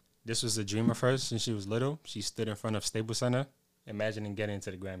 this was a dream of hers since she was little. She stood in front of Staples Center, imagining getting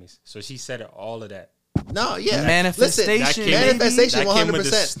into the Grammys. So she said all of that. No, yeah, Manifestation, Listen, baby. manifestation, That came with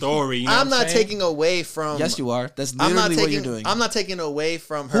the 100%. story. You know I'm what not saying? taking away from. yes, you are. That's I'm literally not what you're taking. doing. I'm not taking away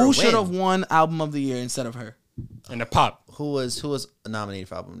from her. Who should win. have won Album of the Year instead of her? And the pop. Who was nominated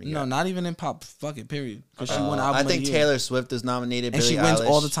for album of the year? No, not even in pop. Fuck it. Period. Because she won Album I of think the Year. Taylor Swift is nominated. and Billie she wins Eilish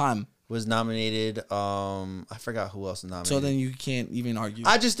all the time. Was nominated. I forgot who else was nominated. So then you can't even argue.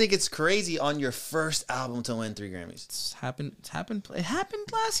 I just think it's crazy on your first album to win 3 Grammys. It's happened. It happened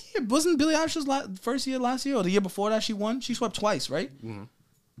last year. Wasn't Billie Eilish's first year last year or the year before that she won? She swept twice, right? No,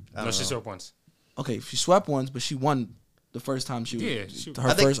 don't she know. swept once. Okay, she swept once, but she won the first time she Yeah, was she- her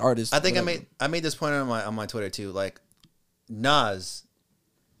I think- first artist. I think whatever. I made this point on my Twitter too. Like Nas,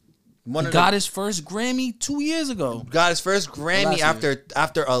 one He of got the, his first Grammy 2 years ago. got his first Grammy Last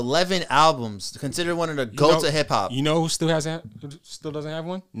after 11 albums. Considered one of the You goats know- of hip hop. You know who still doesn't have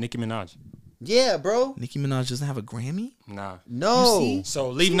one? Nicki Minaj. Yeah, bro. Nicki Minaj doesn't have a Grammy. Nah. No. You see? So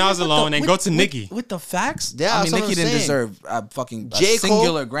leave See, Nas with alone the- and with- go to with- Nicki. With the facts, Yeah, I that's mean, what Nicki I'm didn't saying. deserve a fucking J. Cole-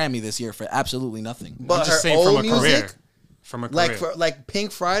 singular Grammy this year for absolutely nothing. But I'm just her saying from old a career. music, From a career. like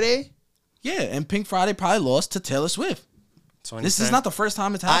Pink Friday. Yeah, and Pink Friday probably lost to Taylor Swift. This is not the first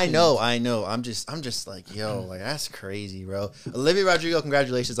time it's happened. I know. I'm just like, yo, like that's crazy, bro. Olivia Rodrigo,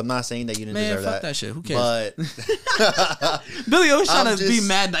 congratulations. I'm not saying that you didn't Man, deserve fuck that. that shit. Who cares? But Billy always trying I'm to be just-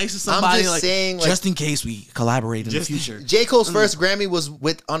 mad nice to somebody. just like, saying, like- just in case we collaborate in the Just- future. J. Cole's first Grammy was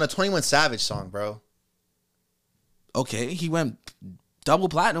on a 21 Savage song, bro. Okay, he went double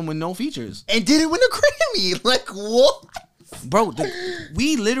platinum with no features. And didn't win a Grammy. Like what? Bro,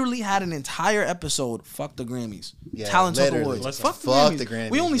 we literally had an entire episode. Fuck the Grammys, Yeah, Talent Talk literally. Awards. Listen, Fuck fuck the the Grammys.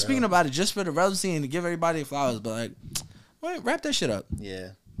 Grammys, We only bro. speaking about it just for the relevancy and to give everybody flowers. But like, wait, wrap that shit up. Yeah,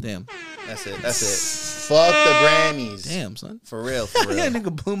 Damn, that's it. Fuck the Grammys. damn, son. For real, for Yeah, real.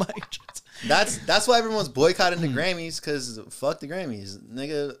 nigga, blew my interest. That's why everyone's boycotting the Grammys, because fuck the Grammys.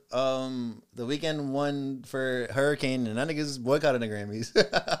 Nigga, The Weeknd won for Hurricane and that nigga's boycotting the Grammys.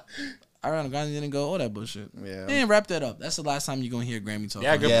 Ariana Grande didn't go all that bullshit. Yeah. And wrap that up. That's the last time you're gonna hear Grammy talk.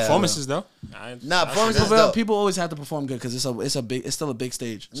 Yeah, good Yeah, performances though. Nah, performances Well, dope. people always have to perform good because it's still a big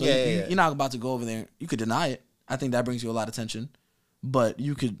stage. So Yeah, you, yeah. you're not about to go over there. You could deny it. I think that brings you a lot of attention. But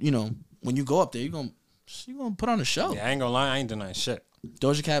you could, when you go up there, you're gonna put on a show. Yeah, I ain't gonna lie, I ain't denying shit.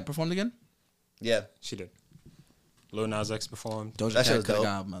 Doja Cat performed again. Yeah. She did. Lil Nas X performed. Doja That shit Cat was could have dope.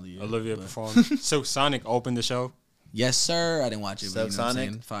 got album of the year. Olivia but- performed. Silk Sonic opened the show. Yes, sir. I didn't watch it. But you know what I'm Sonic.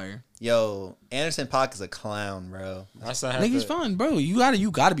 saying? Fire. Yo, Anderson .Paak is a clown, bro. I still had Nigga's to- fun, bro. You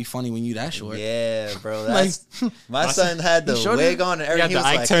gotta be funny when you that short. Yeah, bro. Like- That's my son had the He showed wig it. on and You got everything. He the was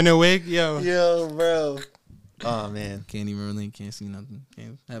Ike like, Turner wig, yo. yo, bro. Oh man. Can't even really can't see nothing.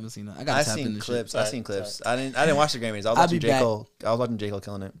 Haven't seen nothing. I gotta I've tap seen into clips. shit. I've seen clips. I didn't watch the Grammys. I was I'll watching be J. back. Cole. I was watching J. Cole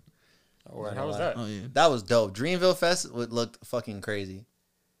killing it. How was that? Oh yeah. That was dope. Dreamville Fest looked fucking crazy.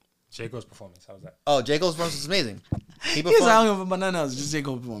 J. Cole's performance. How was that? Oh, J. Cole's performance was amazing. He Yes, I don't performed, give a fuck about nothing else. Just J.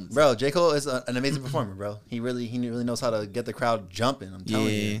 Cole performance. bro. J. Cole is an amazing performer, bro. He really knows how to get the crowd jumping. I'm Yeah,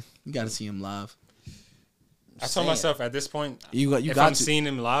 telling you. you gotta see him live. I told saying. myself at this point, You if got I'm to. seeing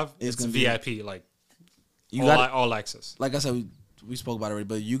him live, It's it's gonna be- VIP, like You all, got all access. like I said, we spoke about it already,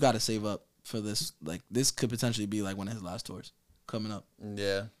 but you got to save up for this. Like this could potentially be like one of his last tours coming up.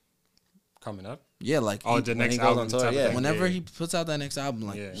 Yeah. Coming up. Yeah, like Oh, he- the when next he goes on album. tour, type of yeah. thing. whenever Yeah. he puts out that next album,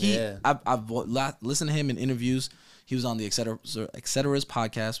 like Yeah. he, Yeah. I've listened to him in interviews. He was on the Etcetera's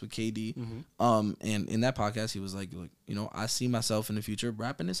podcast with KD. And in that podcast, he was like, you know, I see myself in the future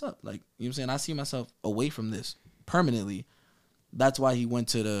wrapping this up. Like, you know what I'm saying? I see myself away from this permanently. That's why he went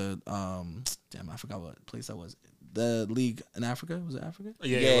to the damn, I forgot what place that was. The league in Africa. Was it Africa?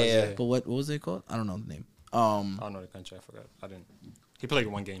 Yeah. But what was it called? I don't know the name. I don't know the country. I forgot. I didn't. He played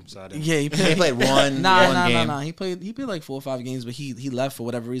one game, so I didn't. Yeah, He played one game. Nah. He played like 4 or 5 games, but he left for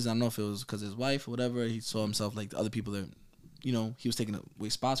whatever reason. I don't know if it was because his wife or whatever. He saw himself like the other people that, you know, he was taking away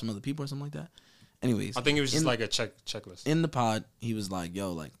spots from other people or something like that. Anyways, I think it was just like a checklist. in the pod, he was like,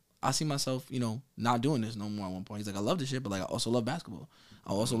 "Yo, like I see myself, you know, not doing this no more." At one point, he's like, "I love this shit, but like I also love basketball.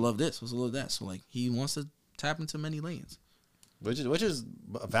 I also love this. Also love that." So like he wants to tap into many lanes. Which is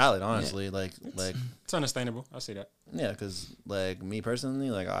valid, honestly. Yeah. Like It's understandable. I see that. yeah, because like me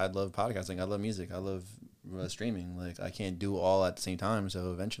personally, like I love podcasting, I love music, I love streaming. Like I can't do all at the same time.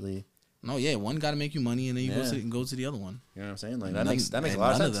 So eventually, No, yeah, one got to make you money, and then you Yeah. go to the other one. you know what I'm saying? Like None- that makes a and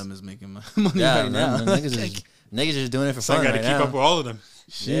lot of none sense. of them is making money Yeah, right now. niggas just doing it for So I fun got to right keep now. up with all of them.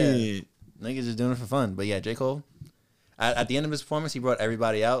 Shit. Niggas just doing it for fun. But yeah, J. Cole, at the end of his performance, he brought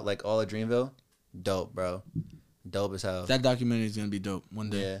everybody out, like all of Dreamville. Dope, bro. Dope as hell. That documentary is gonna be dope one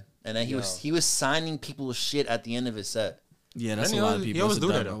day. Yeah. And then he was signing people's shit at the end of his set. Yeah, that's And a he lot of always- people. he always It's a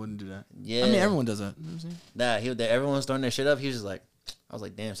do that, dub. though. I wouldn't do that. Yeah. I mean, everyone does that. You know what I'm saying? Nah, everyone was throwing their shit up. He was just like, I was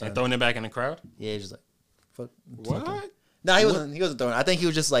like, damn, son. And throwing it back in the crowd. Yeah, he's just like, fuck. What? No, he wasn't. He wasn't throwing. I think he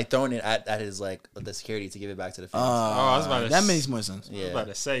was just like throwing it at his like the security to give it back to the fans. I was about to that s- makes more sense. I was yeah, about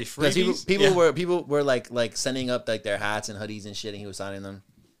to say because freebies. people were like sending up like their hats and hoodies and shit, and he was signing them.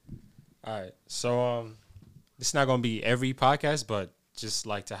 All right. So this is not gonna be every podcast, but just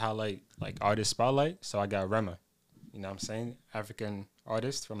like to highlight like artist spotlight. So I got Rema. You know what I'm saying? African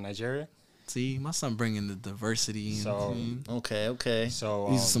artist from Nigeria. See, my son bringing the diversity. So- Okay. So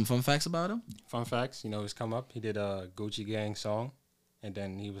These are some fun facts about him. fun facts, you know, he's come up. He did a Gucci Gang song, and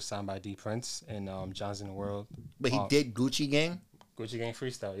then he was signed by D Prince and Johnson the World. But he did Gucci Gang. Gucci Gang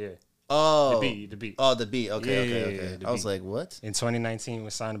freestyle, yeah. Oh, The beat. Oh, the beat. Okay. Yeah, the I was beat. like, what? In 2019, he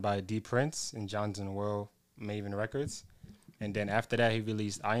was signed by D Prince and Johnson the World, Maven Records. And then after that, he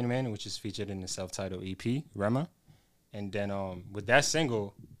released Iron Man, which is featured in the self-titled EP, Rema. And then with that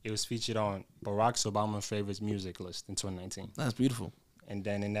single, it was featured on Barack Obama's Favorites music list in 2019. That's beautiful. And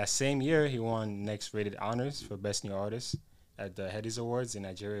then in that same year, he won Next Rated Honors for Best New Artist at the Headies Awards in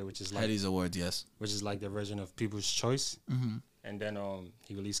Nigeria, which is like Headies Awards, yes. the version of People's Choice. Mm-hmm. And then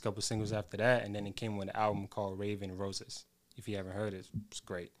he released a couple singles after that, and then it came with an album called Raven Roses. If you haven't heard it, it's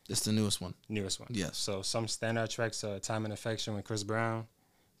great. It's the newest one. Newest one. Yes. So some standout tracks are Time and Affection with Chris Brown,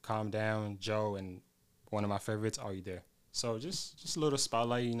 Calm Down, Joe, and one of my favorites, Are You There? So just a little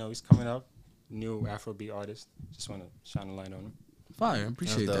spotlight, you know, he's coming up, new Afrobeat artist. Just want to shine a light on him. Fire.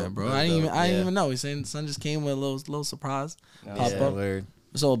 Appreciate That's that, dope. bro. That's I didn't dope. even Yeah. know. He's saying son just came with a little surprise. Yeah, Pop up. Word.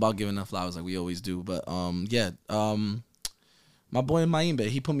 It's all about giving them flowers like we always do. But my boy Maimbe,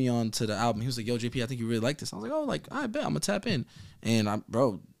 he put me on to the album. He was like, "Yo, JP, I think you really like this." I was like, "Oh, like I bet I'm gonna tap in." And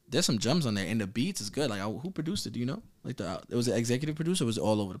bro, there's some gems on there, and the beats is good. Like, who produced it? Do you know? Like, it was an executive producer. Or was it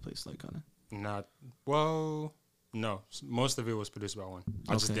all over the place? Like, kind of. Not, well, no. Most of it was produced by one.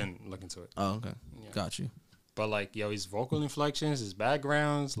 I just Okay. didn't look into it. Oh, okay, Yeah. got you. But like, yo, his vocal inflections, his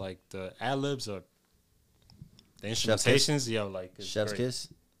backgrounds, like the ad-libs or the Chef's kiss. instrumentations, yo, like it's Chef's great. kiss.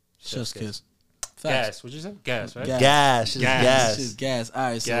 Chef's kiss. Facts. Gas, what'd you say? Gas, right? Gas. Gas. Just Gas. gas. Shit, gas. All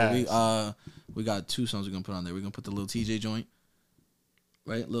right, so Gas. we got 2 songs we're gonna put on there. We're gonna put the Lil TJ joint,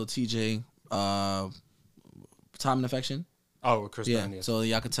 right? Lil TJ, Time and Affection. Oh, with Chris Yeah. Brown, yes. So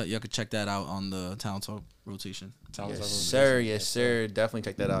y'all could check that out on the Town Talk rotation. Sounds Yes, like a- sir. Yes, sir. Definitely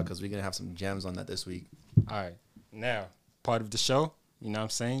check that out because we're gonna have some gems on that this week. All right. Now, part of the show, you know what I'm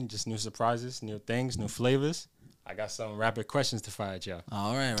saying? Just new surprises, new things, new flavors. I got some rapid questions to fire at y'all.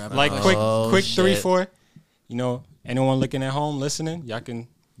 All right, right. Like Oh, quick shit. 3, 4. You know, anyone looking at home, listening, y'all can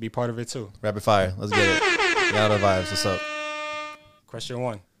be part of it too. Rapid fire. Let's get it. Y'all the vibes. What's up? Question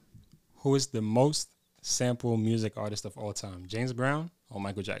 1. Who is the most sample music artist of all time? James Brown or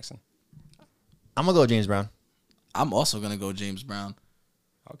Michael Jackson? I'm gonna go James Brown. I'm also gonna go James Brown.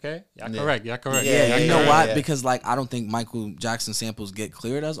 Okay. Y'all Yeah. correct. Y'all correct. Yeah, Yeah, you yeah, know yeah, why? yeah. Because like I don't think Michael Jackson samples get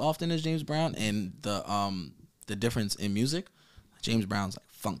cleared as often as James Brown, and the difference in music, James Brown's like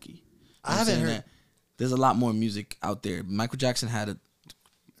funky. You know I what I'm haven't saying? heard- That there's a lot more music out there. Michael Jackson had a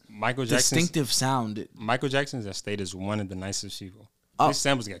Michael Jackson's distinctive sound. Michael Jackson's estate is one of the nicest people. Oh. His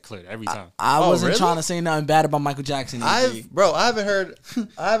samples get cleared every time. I Oh, wasn't really? trying to say nothing bad about Michael Jackson. I haven't heard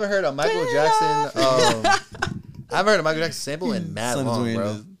a Michael Jackson. I haven't heard a Michael Jackson sample in mad long,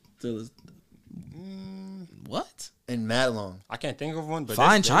 bro. What? In mad long. I can't think of one, but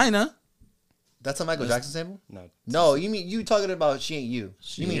Fine that's- China. That's a Michael Jackson sample? No. No, you talking about She Ain't You.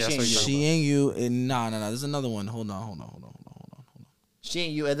 You mean Yeah, She that's Ain't what You. She Ain't You. And nah. There's another one. Hold on. She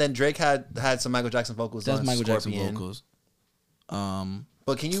Ain't You. And then Drake had some Michael Jackson vocals That's on Michael Jackson Scorpion. vocals.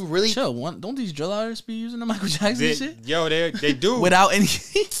 But can you really... Chill. Don't these drill artists be using the Michael Jackson shit They do. without any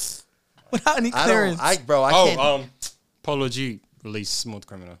clearance? I can't... Polo G released Smooth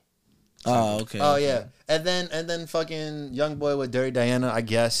Criminal. Oh, okay. Oh, okay. yeah. And then fucking Young Boy with Dirty Diana, I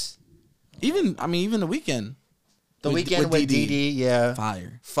guess. Even the Weeknd. The Weeknd with DD, yeah.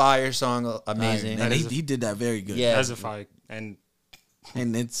 Fire song, amazing. And he did that very good. Yeah. That's a fire. And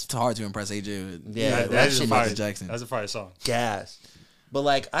it's hard to impress AJ with Yeah, that shit is a is fire. Michael Jackson. That's a fire song. gas. But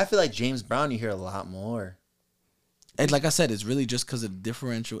like, I feel like James Brown, you hear a lot more. And like I said, it's really just because of the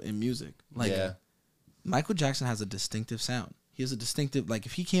differential in music. Like Yeah. Michael Jackson has a distinctive sound. He has a distinctive, like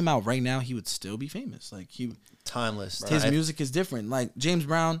if he came out right now, he would still be famous. Like Timeless. his music is different. Like James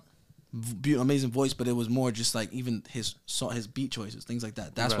Brown, amazing voice, but it was more just like even his beat choices, things like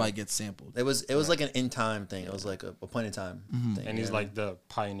that. That's why it gets sampled. It was like an in time thing. It was like a point in time thing. And he's yeah. like the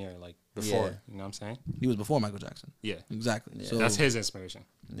pioneer, like before. Yeah. You know what I'm saying? He was before Michael Jackson. Yeah. Exactly. Yeah. So That's his inspiration.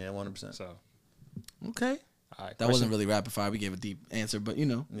 Yeah, 100%. So, okay. all right. That wasn't really rapid fire. We gave a deep answer, but you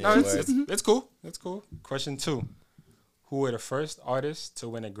know. Yeah, No, word. it's cool. It's cool. Question 2. Who were the first artists to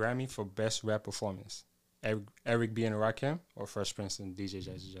win a Grammy for Best Rap Performance? Eric B. and Rakim or Fresh Prince and DJ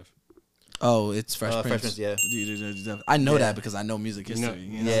Jazzy Jeff? Oh, it's Fresh Prince. Fresh Prince, yeah. DJ Jazzy Jeff. I know Yeah. that because I know music history.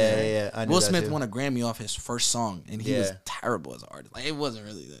 You know? Yeah. I knew Will that Smith too. won a Grammy off his first song, and he was Yeah. terrible as an artist. Like it wasn't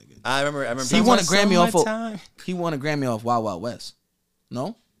really that good. I remember. He won a Grammy off. Summertime. He won a Grammy off Wild Wild West.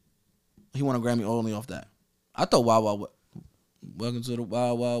 No, he won a Grammy only off that. I thought Wild Wild. Welcome to the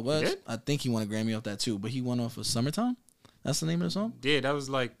Wild Wild West. Did? I think he won a Grammy off that too, but he won off of Summertime. That's the name of the song. Yeah, that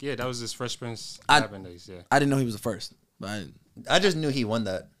was his Fresh Prince I- rapping days. Yeah. I didn't know he was the first, but I just knew he won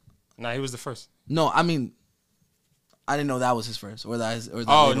that. Nah, he was the first. no, I mean, I didn't know that was his first, or that. Or that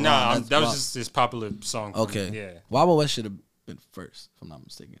Oh later no, on. That's that was Wild- just his popular song. from- okay. Yeah, Wild Wild West should have been first, if I'm not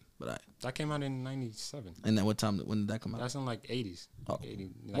mistaken. But that came out in '97. and then what time? When did that come out? That's in like '80s. Oh. 80,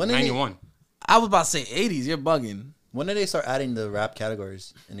 When like did he- 91. I was about to say 80s. You're bugging. When did they start adding the rap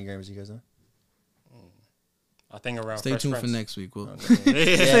categories in the Grammys? You guys know? I think around. Stay Fresh tuned Prince. for next week. We'll, Yeah.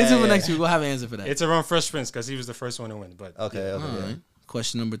 Stay tuned for next week. We'll have an answer for that. It's around Fresh Prince because he was the first one to win. But Okay. All Yeah. right.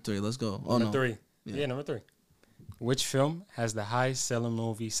 Question number 3. Let's go. Oh number no. 3. Yeah. Yeah, number 3. Which film has the highest selling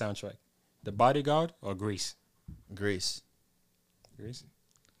movie soundtrack? The Bodyguard or Grease? Greece. Grease.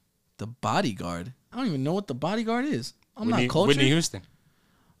 The Bodyguard. I don't even know what The Bodyguard is. I'm Whitney, not cultured. Whitney Houston.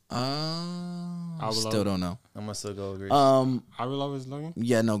 Still don't know. I'm gonna still go with Greece. I will always love you.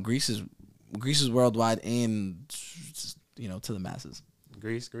 Yeah, no. Greece is worldwide and to the masses.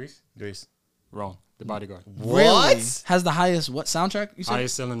 Grease. Greece. Wrong. The Bodyguard. What? Really? Has the highest what soundtrack? You said.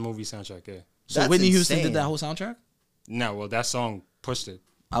 Highest selling movie soundtrack. Yeah. So That's Whitney Houston insane. did that whole soundtrack. No, well, that song pushed it.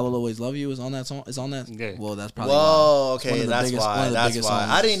 I Will Always Love You is on that song. Is on that. Yeah. Well, that's probably. Whoa. why. It's one Okay. of the That's biggest- one why. of the That's biggest why.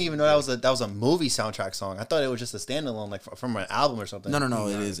 songs. I didn't even know that was a movie soundtrack song. I thought it was just a standalone, like from an album or something. No.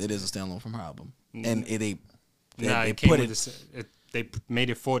 It is a standalone from her album, and they Nah, they it came put with they made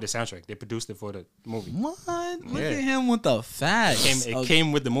it for the soundtrack. They produced it for the movie. What? Look Yeah. at him with the facts. It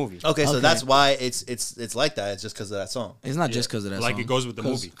came with the movie. Okay, so Okay. that's why it's like that. It's just because of that song. It's not just because of that. Like song. it goes with the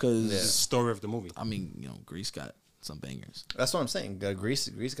movie. Because The story of the movie. I mean, Greece got some bangers, That's what I'm saying. Greece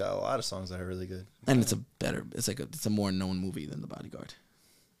got a lot of songs that are really good. and it's a more known movie than The Bodyguard.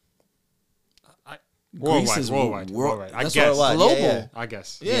 Worldwide. I That's guess. worldwide. Global. Yeah. I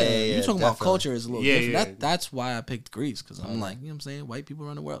guess. Yeah, Yeah, you're talking about definitely. culture is a little Yeah, different. yeah. That's why I picked Greece because I'm like, you know what I'm saying? White people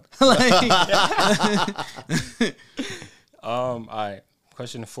run the world. Like- All right.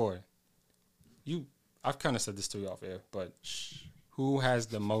 Question 4. I've kind of said this to you off air, but who has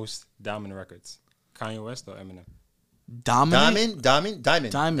the most diamond records? Kanye West or Eminem? Dominant? Diamond.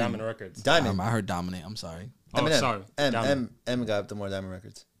 Diamond records. Diamond. I heard dominate. I'm sorry. Oh, Eminem. sorry. Diamond. M got the more diamond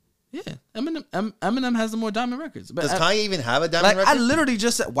records. Yeah, Eminem has the more diamond records. But Does Kanye even have a diamond like record? I literally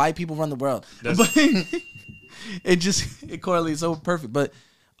just said white people run the world, That's- but it correlates so perfect. But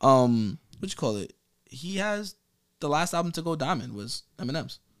what you call it? He has the last album to go diamond was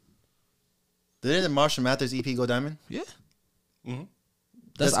Eminem's. Didn't the Marshall Mathers EP go diamond? Yeah. Mhm.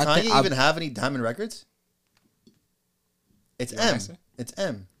 Does I Kanye think even have any diamond records? It's You wanna M. answer? It's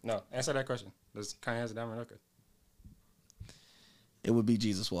M. No, answer that question. Does Kanye has a diamond record? It would be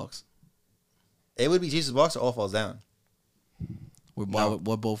Jesus Walks. It would be Jesus Walks or All Falls Down. We're Wow.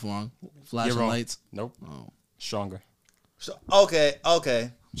 both wrong. Flashing You're wrong. lights. Nope. Oh. Stronger. So okay.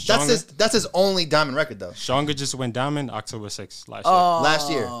 Stronger? That's his only diamond record though. Stronger just went diamond October 6th last year. Last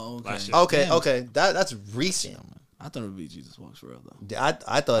year. Okay. Last year. Okay, Damn. okay. That's recent. I thought it would be Jesus Walks for real though. I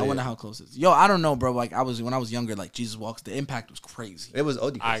thought I wonder how close it is. Yo, I don't know, bro. Like when I was younger, like Jesus Walks, the impact was crazy. it was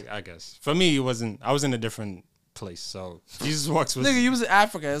OD. I guess for me, it wasn't. I was in a different place, so Jesus Walks was. Nigga, you was in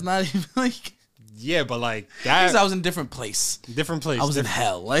Africa. It's not even like. Yeah, but like I that. was in a different place. Different place. I was in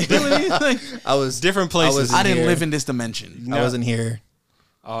hell. Like, like I was different places. I didn't here. live in this dimension. I wasn't here.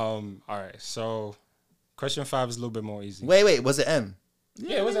 All right. So, question 5 is a little bit more easy. Wait, was it M?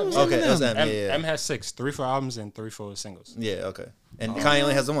 Yeah, what's up? Okay, it was M. M, Yeah. M has 6, 3 for albums and 3 for singles. Yeah, okay. And Kanye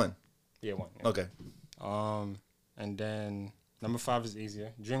only has the one. Yeah, 1. Yeah. Okay. And then number 5 is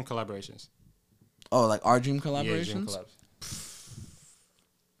easier. Dream collaborations. Oh, like our dream Yeah, dream collaborations. collabs.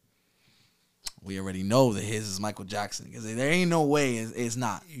 We already know that his is Michael Jackson because there ain't no way it's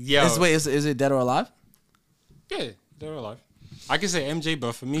not. Yo. Is it Dead or Alive? Yeah, they're alive. I could say MJ,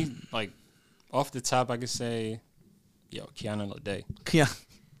 but for me, like off the top, I could say, yo, Keanu Lede. Yeah.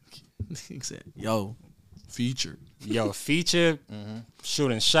 He said, "Yo, feature." Yo, feature,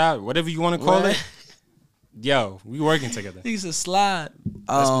 shooting shot, whatever you want to call it. Yo, we working together. He said, "Slide."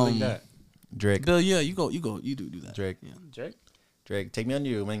 Let's believe that. Drake. Bill, yeah, you do that. Drake. Yeah. Drake? Take me under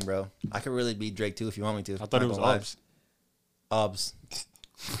your wing, bro. I could really be Drake too if you want me to. I thought it was Obs. Obs.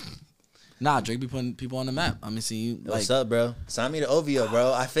 Nah, Drake be putting people on the map. I mean, see you like What's up, bro? Sign me to OVO,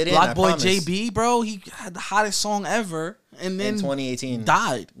 bro. I fit in. Block I Boy promise. JB, bro. He had the hottest song ever, and then in 2018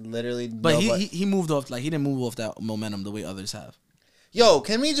 died. Literally, But nobody- he moved off. Like he didn't move off that momentum the way others have. Yo,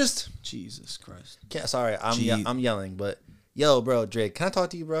 can we just? Jesus Christ. Sorry, Gee. I'm yelling, but yo, bro, Drake, can I talk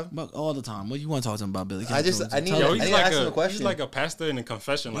to you, bro? But all the time. What you want to talk to him about, Billy? I need- Yo, I need to ask him a question. He's like a pastor in a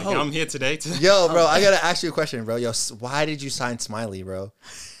confession. Like, Yo. I'm here today. Yo, bro, I gotta ask you a question, bro. Yo, why did you sign Smiley, bro?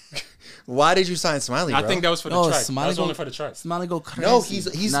 Why did you sign Smiley, bro? I think that was for the No, track. That Smiley was go- only for the track. Smiley go crazy. No,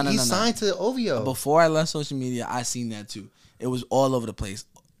 he's No. signed to OVO. Before I left social media, I seen that too. It was all over the place.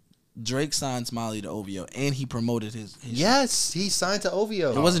 Drake signed Smiley to OVO, and he promoted his Yes, he signed to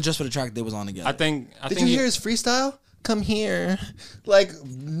OVO. It wasn't just for the track they was on together. I think. Did you hear his freestyle? Come here. Like,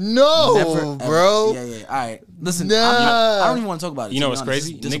 no, Never, bro. ever. Yeah. All right. Listen, Nah. I don't even want to talk about it. You to know be what's honest.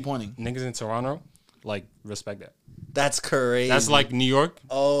 crazy? It's disappointing. Niggas in Toronto, like, respect that. That's crazy. That's like New York,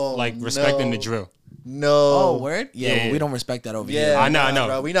 oh, like respecting no. the drill. No. Oh, word? Yeah, Yeah. well, we don't respect that over Yeah, here. I know.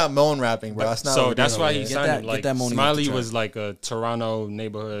 bro. We not moan rapping, bro. That's not. what So we're that's doing why over he here. Get signed that- it. get Like that money off the Smiley track. was like a Toronto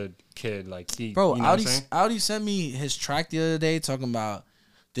neighborhood kid. Like he, Bro, you know what I'm saying? Audi sent me his track the other day talking about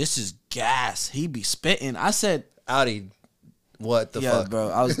this is gas. He be spitting. I said, Audi. What the yeah, fuck, bro.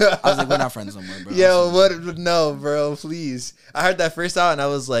 I was like, we're not friends no more, bro. Yo, what? No, bro. Please. I heard that first out and I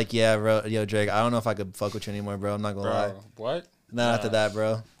was like, yeah, bro. Yo, Drake. I don't know if I could fuck with you anymore, bro. I'm not gonna lie. Bro, what? Not after that,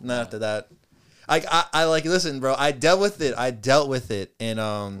 bro. Not after that. I like listen, bro. I dealt with it. And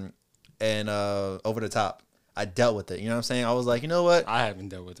over the top. I dealt with it. You know what I'm saying? I was like, you know what? I haven't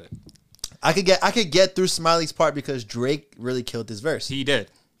dealt with it. I could get through Smiley's part because Drake really killed his verse. He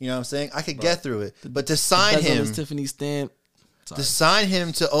did. You know what I'm saying? I could get through it. But to sign Bezel him is Tiffany stamp. to sign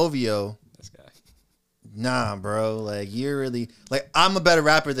him to OVO, This guy. nah, bro. Like you're really like I'm a better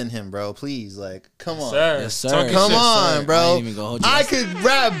rapper than him, bro. Please, like, come on. Sir, Yes, sir. Talk your Come shit, on, sir. bro. I ain't even gonna hold you. I could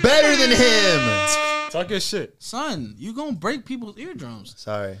rap better than him. Talk your shit. Son, you gonna break people's eardrums.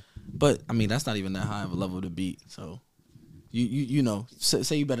 Sorry. But I mean, that's not even that high of a level to beat. So, you know,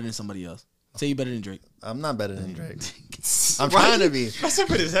 say you better than somebody else. Say you better than Drake. I'm not better than Drake. I'm trying to be. I said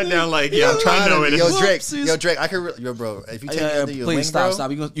put his head down like, yeah, I'm I'm trying to know to it. be. Yo, is. Drake. Whoopsies. Yo, Drake. I could. Yo, bro. If you take me under your wing, please stop, bro.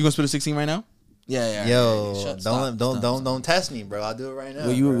 stop. You gonna spit a 16 right now? Yeah. Yo, Shut- don't test me, bro. I'll do it right now.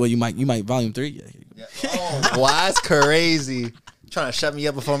 Well, bro. you might volume 3. Yeah. Here you go. Yeah. Oh, wow, that's crazy. Trying to shut me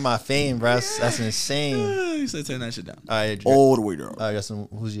up before my fame, bro. That's insane. You said turn that shit down. All right, Drake. All the way down. All right, Justin.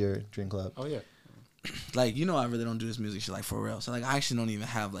 Who's your dream club? Oh yeah. Like, you know, I really don't do this music shit like for real. So like, I actually don't even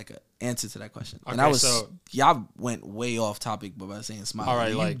have like an answer to that question. Okay, and I was so- y'all went way off topic, but by saying Smiley, All right,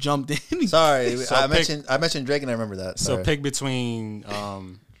 you like- jumped in. Sorry, So I pick- mentioned Drake and I remember that. So Sorry. pick between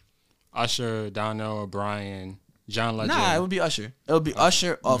Usher, Donnell, O'Brien, John Legend. Nah, it would be Usher. It would be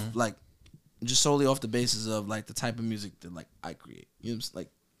Usher off like just solely off the basis of like the type of music that like I create. You know, what I'm saying? Like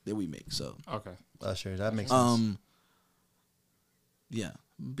that we make. So Okay. Usher, that makes sense. yeah,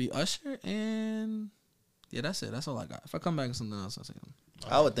 be Usher and yeah, that's it. That's all I got. If I come back with something else, I'll say them.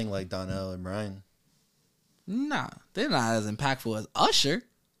 I would think like Donnell and Brian. Nah, they're not as impactful as Usher.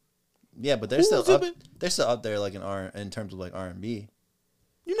 Yeah, but they're Ooh, still up. Tippin'. They're still up there, like in terms of like R&B.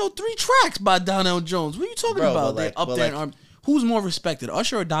 You know, 3 tracks by Donnell Jones. What are you talking Bro, about? but They're like- up but there. like- in who's more respected,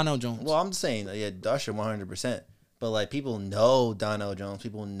 Usher or Donnell Jones? Well, I'm just saying, yeah, Usher 100%. But like people know Donnell Jones,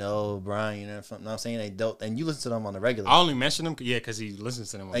 people know Brian. You know what I'm saying? They don't, and you listen to them on the regular. I only mentioned him, yeah, because he listens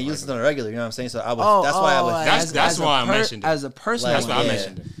to them. On And you the listen to regular. the regular. You know what I'm saying? So I was. that's why I was. That's why I mentioned it. As a person, Like, That's why I yeah.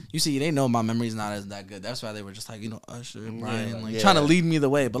 mentioned it. You see, they know my memory's not as that good. That's why they were just like, Usher, Brian, yeah. trying to lead me the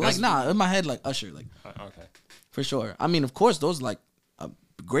way. But like, nah, in my head, like Usher, like Okay. for sure. I mean, of course, those like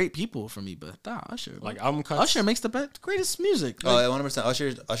great people for me, but nah, Usher, bro. Like album cuts. Usher makes the greatest music. Oh, Like, 100%.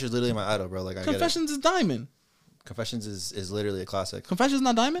 Usher's literally my idol, bro. Like I Confessions is diamond. get it. Confessions is literally a classic. Confessions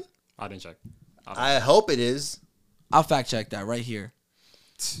not diamond. I didn't check. I hope it is. I'll fact check that right here.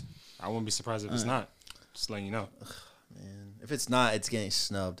 I wouldn't be surprised if it's not. Just letting you know. Man, if it's not, it's getting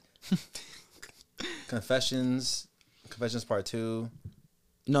snubbed. Confessions Part 2.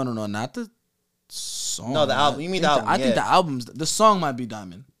 No, not the song. No, the album. You mean the album? I think yeah. the album's the song might be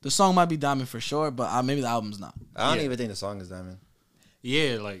diamond. The song might be diamond for sure, but maybe the album's not. I don't Yeah. even think the song is diamond.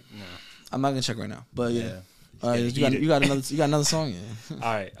 Yeah, like no. I'm not gonna check right now, but yeah. Yeah. All right, Yeah, you got another song, yeah.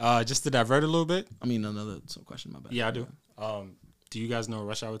 All right. Just to divert a little bit. I mean another question. My bad. Yeah, I do. Do you guys know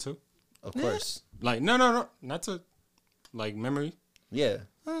Rush Hour 2? Of course. Like no, not to like memory. Yeah.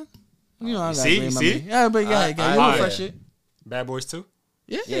 You know, I got See? great See? memory. Yeah, but yeah, I- you I- refresh it. Bad Boys 2?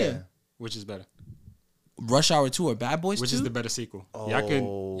 Yeah. Yeah. Which is better? Rush Hour 2 or Bad Boys Which 2? is the better sequel?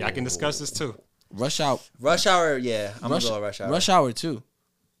 Y'all can discuss this too. Rush Hour. Rush Hour, yeah. I'm gonna go with Rush Hour. Rush Hour 2.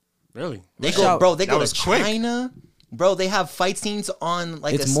 Really? They Rush go, Hour- bro. They That go was to quick. China, bro. They have fight scenes on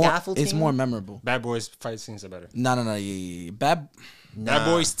like a scaffolding. It's more memorable. Bad Boys fight scenes are better. No, yeah. Bad. Bad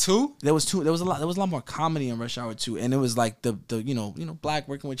Boys 2? There was a lot more comedy in Rush Hour 2, and it was like the black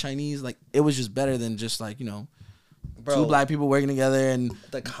working with Chinese, like it was just better than just like Bro, two black people working together and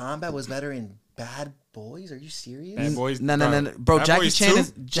the combat was better in Bad Boys. Are you serious? Bad Boys. no, bro. Bad Jackie Boys Chan 2?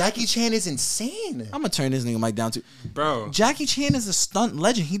 is. Jackie Chan is insane. I'm gonna turn this nigga mic down too. Bro. Jackie Chan is a stunt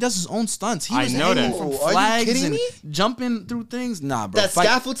legend. He does his own stunts. He I was know that. hanging from Oh, are you flags kidding and me? jumping through things. Nah, bro. That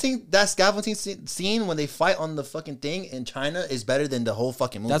scaffolding scene when they fight on the fucking thing in China is better than the whole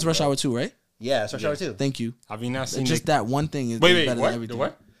fucking movie. That's Rush bro. Hour 2, right? Yeah, it's Rush Hour 2. Thank you. Have you not seen Just that one thing is Wait, better what? than everything. The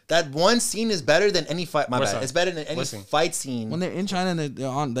what? That one scene is better than any fight. My What's bad. that? It's better than any What scene? fight scene. When they're in China and they're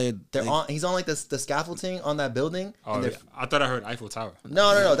on, They're on. He's on like the scaffolding on that building. Oh, and yeah. they're- I thought I heard Eiffel Tower.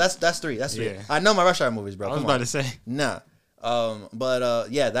 No. That's 3. That's 3. Yeah. I know my Rush Hour movies, bro. I was Come about on. to say. Nah. But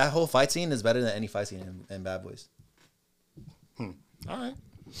yeah, that whole fight scene is better than any fight scene in Bad Boys. All right.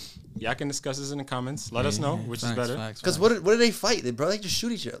 Y'all can discuss this in the comments. Let us know which is better. Because what do they fight? They just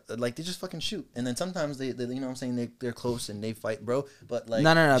shoot each other. Like they just fucking shoot. And then sometimes they you know what I'm saying, they're close and they fight, bro. But like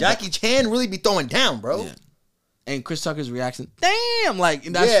No, Jackie Chan really be throwing down, bro. Yeah. And Chris Tucker's reaction, damn, like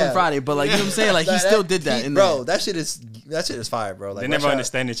that's Yeah. from Friday, but like you know what I'm saying, like he still did that. In bro. there. That shit is fire, bro. Like They never Rush Hour-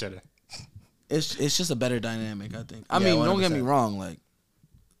 understand each other. It's just a better dynamic, I think. I Yeah, mean, don't get me 100%. wrong, like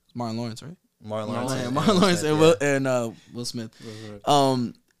Martin Lawrence, right? Martin Lawrence. Yeah, yeah, Martin Lawrence and yeah. Will Smith.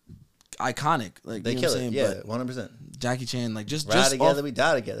 Right. Iconic, like They you know kill what I'm it. saying. Yeah, But 100%. Jackie Chan, like just Ride together, off, we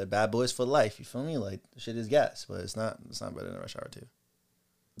die together. Bad Boys for life. You feel me? Like shit is gas, but it's not better than Rush Hour 2.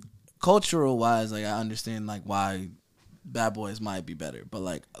 cultural wise, like I understand like why Bad Boys might be better, but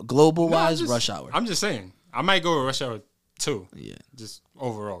like global No, I'm wise, just- Rush Hour. I'm just saying. I might go with Rush Hour 2. Yeah, Just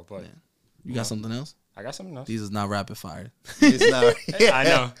overall. But you got something else? I got something else. These is not rapid fire. It's not. Yeah. I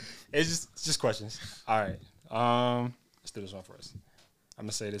know. It's just questions. All right. Let's do this one first. I'm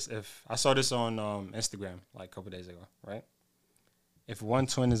gonna say this. If I saw this on Instagram like a couple days ago, right? If one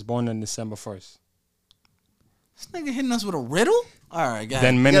twin is born on December 1st, This nigga hitting us with a riddle. All right, guys.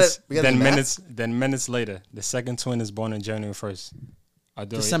 then minutes, we gotta then do math? minutes later, the second twin is born on January 1st.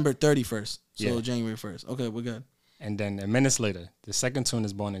 December 31st, so Yeah. January 1st. Okay, we're good. And then minutes later, the second twin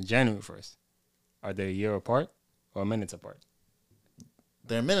is born on January 1st. Are they a year apart or minutes apart?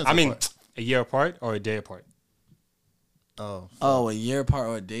 They're minutes. I mean, apart. a year apart or a day apart? Oh, a year apart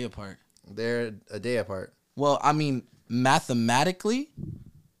or a day apart? They're a day apart. Well, I mean, mathematically,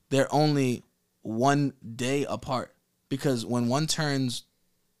 they're only 1 day apart because when one turns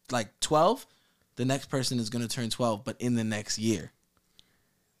like 12, the next person is going to turn 12, but in the next year.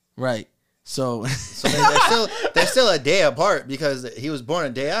 Right. So, So they're still a day apart because he was born a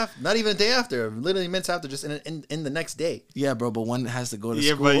day after, not even a day after, literally minutes after, just in the next day. yeah, bro, but one has to go to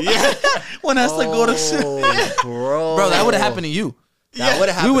Yeah, school. but yeah. One has to go to school. Oh, bro. Bro, that would have happened to you. That would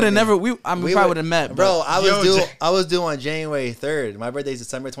have happened. We would to have me. never, we probably would have met. Bro, but- I was due on January 3rd. My birthday's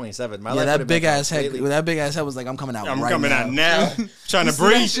December 27th. My yeah, life that would've big been ass head, completely- that big ass head was like, I'm coming out I'm right coming now. out now. Trying to You see that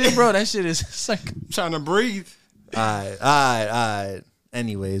breathe. shit, bro. That shit is it's like, Trying to breathe. Alright.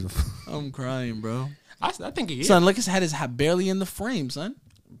 Anyways, I'm crying, bro. I think a year. Son, look, his head is barely in the frame, son.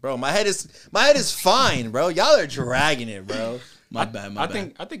 bro, my head is fine, bro. Y'all are dragging it, bro. My bad, my I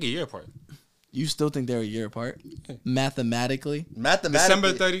bad. think a year apart. You still think they're a year apart? Mathematically, Mathematically,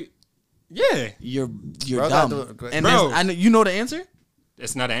 December 30. Yeah. you're Bro, dumb. gotta do it. And Bro. I know, you know the answer?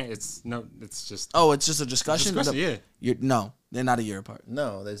 It's not. It's just. Oh, it's just a discussion. Discussion, yeah. No, They're not a year apart.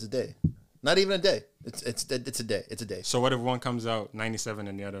 No, there's a day. Not even a day. It's a day. It's a day. So what if one comes out 97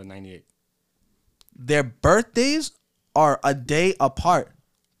 and the other 98? Their birthdays are a day apart.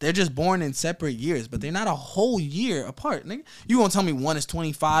 They're just born in separate years, but they're not a whole year apart. Nigga. You gonna tell me one is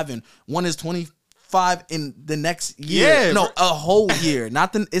 25 and one is 25 in the next year? Yeah, No, bro. a whole year.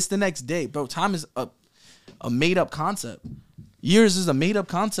 It's the next day, bro. Time is a made up concept. Years is a made up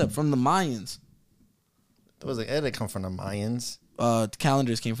concept from the Mayans. It was like, it didn't come from the Mayans.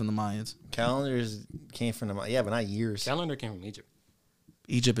 Calendars came from the Mayans. Calendars came from the yeah, but not years. Calendar came from Egypt.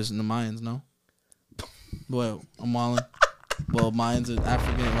 Egypt is in the Mayans, no? Well, I'm wildin'. Well, Mayans are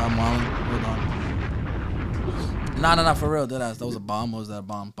African. I'm wildin'. Hold on. Nah, for real. That was a bomb. What was that a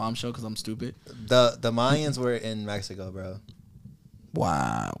bomb? Bomb show? Because I'm stupid. The Mayans were in Mexico, bro.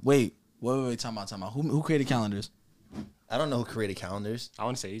 Wow. Wait. Time out. Who created calendars? I don't know who created calendars. I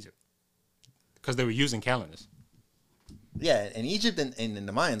want to say Egypt. Because they were using calendars. Yeah, and Egypt and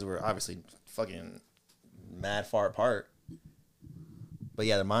the Mayans were obviously fucking mad far apart. But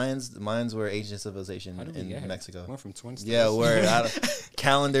yeah, the Mayans were ancient civilization How did we in get here? Mexico. Went from twins to Yeah, this. where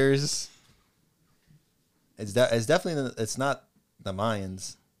calendars. It's definitely it's not the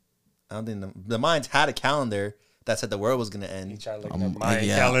Mayans. I don't think the Mayans had a calendar that said the world was gonna You end. try looking at Mayan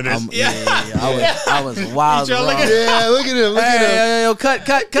Yeah, calendars. I was wild. You try wrong. looking Yeah, look at him. Look at him. Yo,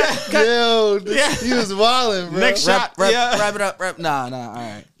 cut. Yo, he was wilding, bro. Next shot. Wrap it up. Nah, all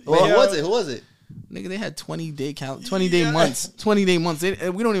right. Wait, who was it? Nigga, they had 20-day months. 20-day months. We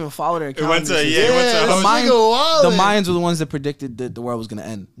don't even follow their It went calendar. to it went to The this Mayans, nigga the wildin'. Mayans were the ones that predicted that the world was gonna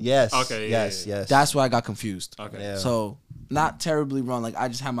end. Yes. Okay, Yes. yeah. That's why I got confused. Okay. Yeah. So not terribly wrong. Like I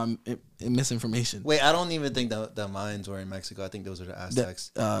just had my misinformation. Wait, I don't even think the Mayans were in Mexico. I think those were the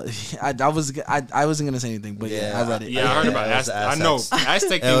Aztecs. I wasn't gonna say anything, but yeah, I read it. Yeah, I heard about it was Aztec. I know. Aztecs.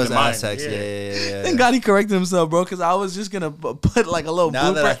 Aztec It came was to mind. Aztecs. Yeah. Thank God he corrected himself, bro. Because I was just gonna put like a little.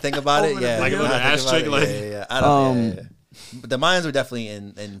 Now that I blueprint think about it, over the yeah. Like a video. little Now that I think asterisk, about it, like- yeah. I don't. Yeah. But the Mayans were definitely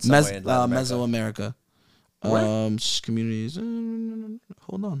in somewhere in Latin America. Mesoamerica. Communities.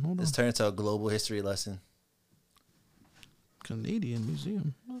 Hold on. This turned into a global history lesson. Canadian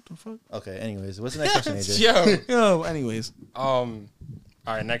Museum. What the fuck? Okay. Anyways, what's the next question, AJ? Yo. Anyways, All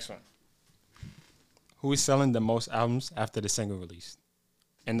right, next one. Who is selling the most albums after the single release?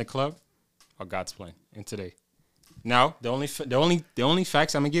 In the Club or God's Plan? In Today. Now, the only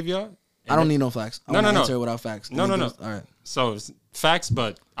facts I'm gonna give y'all. I don't need no facts. I No, wanna no. Answer it without facts. No. All right. So it's facts,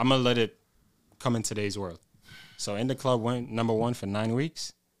 but I'm gonna let it come in today's world. So In the Club went number 1 for 9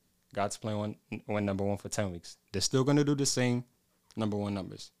 weeks. God's Plan went number 1 for 10 weeks. They're still gonna do the same number 1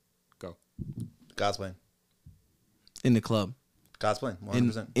 numbers. Go. God's plan. In the club. God's plan.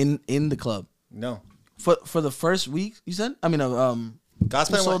 100%. In the club. No. For the first week, you said? I mean, God's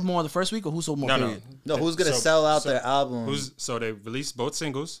who plan. sold more the first week or who sold more? No. period? No. Who's gonna So- sell out so their album? So they released both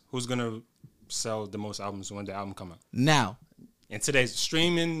singles. Who's gonna sell the most albums when the album come out? Now. And today's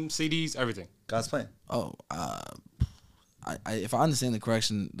streaming, CDs, everything. God's plan. Oh, if I understand the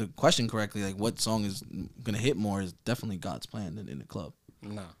question correctly, like what song is gonna hit more is definitely God's Plan than In the Club.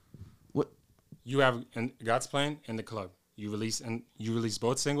 Nah. What? You have God's Plan in the Club. You release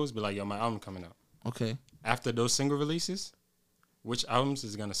both singles, be like, yo, my album coming out. Okay. After those single releases, which albums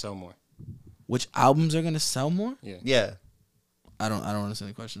is gonna sell more? Which albums are gonna sell more? Yeah. I don't understand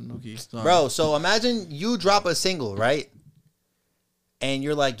the question. Okay, sorry. Bro, so imagine you drop a single, right? And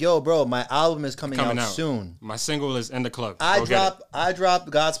you're like, yo, bro, my album is coming out soon. My single is In the Club. I Go get it. dropped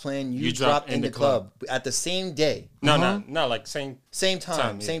God's Plan. You drop dropped In the Club at the same day. No, like same Same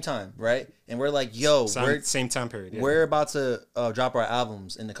time, right? And we're like, yo, same time period. Yeah. we're about to drop our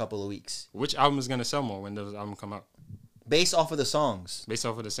albums in a couple of weeks. Which album is gonna sell more when those albums come out? Based off of the songs. Based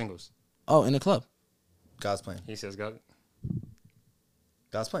off of the singles. Oh, In the Club. God's Plan. He says, "God,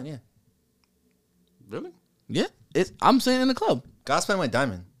 God's Plan, yeah. really? Yeah, I'm saying In the Club. God's Plan went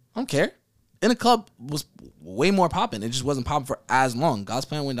diamond. I don't care. In the Club was way more popping. It just wasn't popping for as long. God's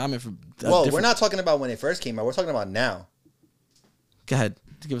Plan went diamond for. Whoa, we're not talking about when it first came out. We're talking about now. Go ahead.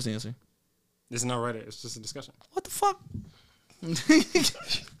 Give us the answer. This is not right. It's just a discussion. What the fuck?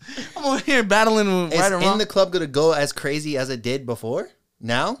 I'm over here battling with Is right or wrong. In the Club gonna go as crazy as it did before?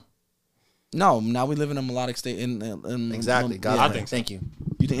 Now? No, now we live in a melodic state. Exactly. God's I Plan. think so. Thank you.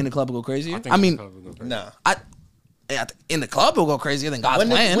 You think In the Club will go crazier? think I mean, In the Club will go crazy. Nah. In the Club will go crazier than God's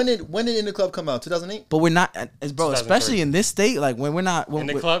Plan. When did In the Club come out? 2008? But we're not, bro. 2003. Especially in this state, like when we're not. In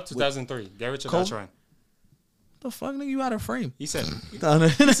the Club, 2003. Get Rich or Die Cole? Trying. The fuck, nigga, you out of frame? He said,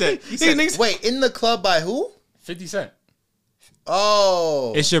 He said. Wait, In the Club by who? 50 Cent.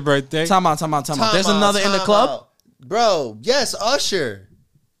 Oh. It's your birthday. Time out. There's Time another out, In the time Club. out. Bro, yes, Usher.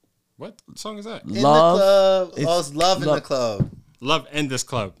 What song is that? In the Love. club. It's Oh, it's Love in Love. the Club. Love in this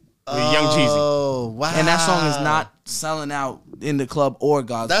club with Young Jeezy. Oh, wow. And that song is not selling out in the club or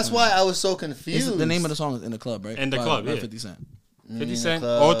God's That's Plan. why I was so confused. The name of the song is In the Club, right? In the By- Club, by yeah. 50 Cent. 50 Cent,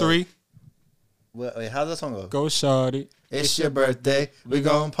 club. all three. Wait, how does that song go? Go shorty. It's your birthday. We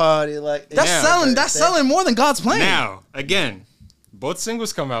gon' party like That's it's your selling. That's birthday. selling more than God's Plan. Now, again, both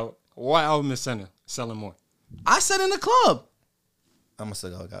singles come out. What album is selling more? I said In the Club. I'm gonna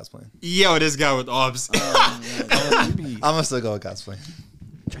still go with God's Plan. Yo, this guy with obs. I'm gonna still go with God's Plan.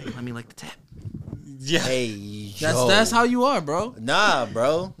 Let me like the tap. yeah. Hey, That's how you are, bro. Nah,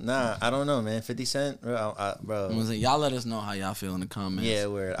 bro. Nah, I don't know, man. 50 Cent, bro. I'm Bro. gonna say, y'all let us know how y'all feel in the comments. Yeah,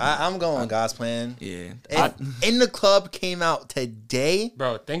 weird. I'm going God's Plan. Yeah. In the Club came out today.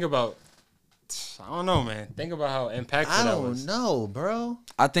 Bro, think about. I don't know, man. Think about how impactful I that don't was. know, bro.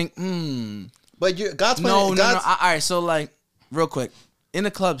 I think. But God's Plan. No. God's, All right. So like, real quick, In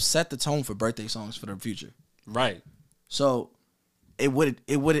the Club set the tone for birthday songs for the future. Right. So it wouldn't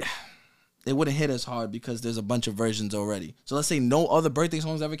hit as hard because there's a bunch of versions already. So let's say no other birthday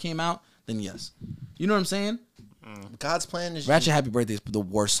songs ever came out, then yes. You know what I'm saying? God's Plan is Ratchet Happy Birthday is the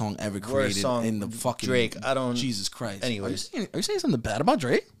worst song ever created song. in the fucking Drake, I don't- Jesus Christ. Anyways. Are you saying something bad about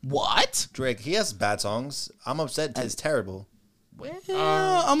Drake? What? Drake. He has bad songs. I'm upset. It's terrible. Well,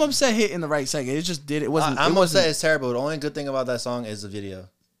 I'm upset hit in the right second. It just did. It wasn't. I'm it wasn't, upset. It's terrible. The only good thing about that song is the video.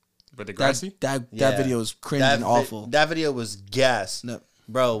 But the That grassy? that Yeah. video is cringe and awful. That video was gas. No.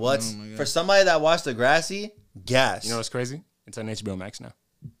 Bro, what's Oh my God. for somebody that watched the Grassy? Gas. You know what's crazy? It's on HBO Max now.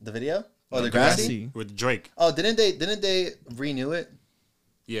 the video? Oh, the The Grassy? Grassy. With Drake. Oh, didn't they renew it?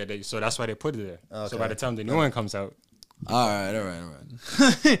 Yeah, so that's why they put it there. So Okay. by the time the new one comes out, All right.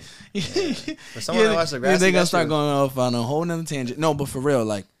 For someone that watched the Grassy, they're gonna that start shit- going off on a whole nother tangent. No, but for real,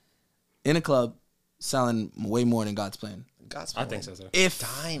 like In the Club selling way more than God's Plan. God's I think so. Too. If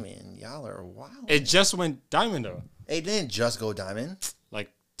Diamond, y'all are wild. It just went diamond though. It didn't just go diamond. Like,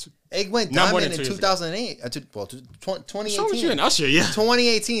 It went Not more diamond than in 2 years 2008. 2018. so was you and Usher, yeah.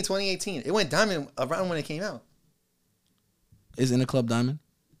 2018. It went diamond around when it came out. is In the Club Diamond.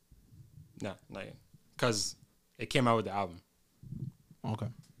 Nah, not yet. Because it came out with the album. Okay.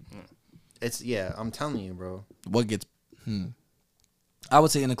 I'm telling you, bro. What gets? I would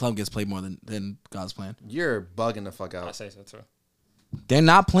say In the Club gets played more than God's Plan. You're bugging the fuck I out. say so too. They're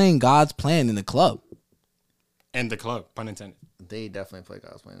not playing God's Plan in the club. And the club, pun intended. They definitely play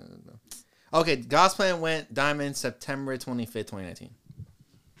God's Plan. Okay, God's Plan went diamond September 25th, 2019.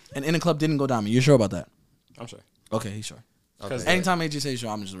 And In the Club didn't go diamond. You sure about that? I'm sure. Okay, he's sure. Because Anytime AJ says sure,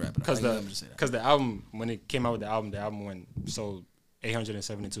 I'm just rapping. Because I'm just say that. the album, when it came out with the album went sold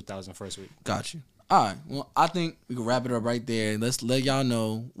 872,000 first week. Got you. All right. Well, I think we can wrap it up right there. Let's let y'all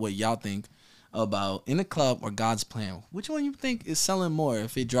know what y'all think about In the Club or God's Plan. Which one you think is selling more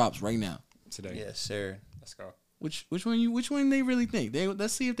if it drops right now? Today. Yes, sir. Let's go. Which one they really think?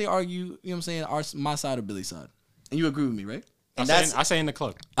 Let's see if they argue, you know what I'm saying, my side or Billy's side. And you agree with me, right? And I say in the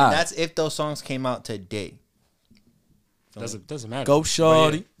club. All right. That's if those songs came out today. Doesn't matter. Go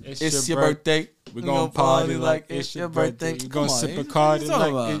shorty. But yeah, It's your birthday. We're going to party like it's your birthday. You're going to sip a card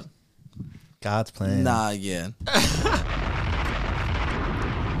like it. God's Plan. Nah, yeah.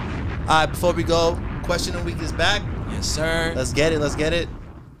 All right, before we go, question of the week is back. Yes, sir. Let's get it.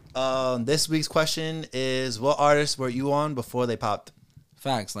 This week's question is: what artists were you on before they popped?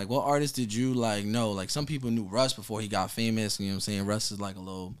 Facts. Like, what artist did you know? Like, some people knew Russ before he got famous. You know what I'm saying? Russ is like a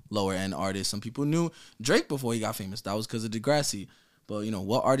little lower end artist. Some people knew Drake before he got famous. That was because of Degrassi. But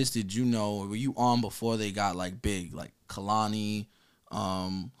what artist did you know or were you on before they got like big? Like Kalani.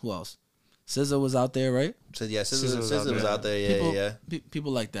 Who else? SZA was out there, right? So yeah, SZA SZA was out there. Yeah,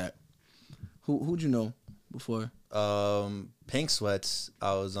 People like that. Who'd you know before? Pink Sweats.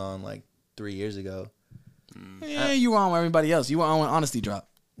 I was on like 3 years ago. Yeah, you were on with everybody else. You were on when Honesty dropped.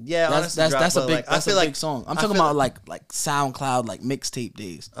 Yeah, That's a big song. I'm talking about like SoundCloud, like mixtape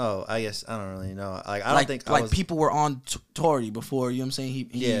days. Oh, I guess I don't really know. Like I don't think I like was, people were on Tory before. You know what I'm saying? He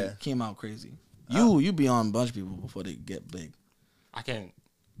Yeah. came out crazy. You be on a bunch of people before they get big. I can't.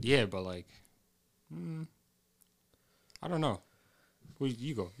 Yeah, but like, I don't know.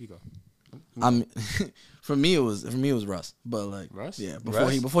 You go. I'm for me it was Russ, but like Russ? yeah,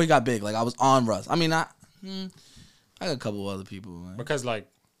 Russ? before he got big, like I was on Russ. I mean I got a couple other people. Man. Because like,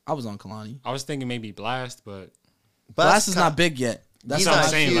 I was on Kalani. I was thinking maybe Blast, but Blast is not big yet. That's He's how not I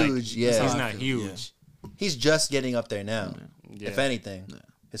saying, feel. like, huge. Yeah, how he's I not feel, huge. he's just getting up there now. Yeah. If anything,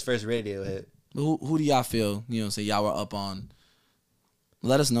 his first radio hit. But who do y'all feel, you know what I'm saying, y'all were up on?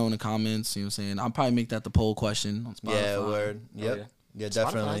 Let us know in the comments, you know what I'm saying? I'll probably make that the poll question on Spotify. Yeah, word. Yep. yeah. Yeah, Spotify,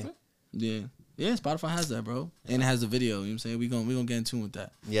 definitely. is it? Yeah. Yeah, Spotify has that, bro, and it has the video. You know what I'm saying? We gonna get in tune with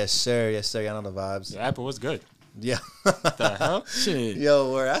that. Yes, sir. Yes, sir. Y'all know the vibes. Yeah, Apple was good. Yeah. The hell? Shit.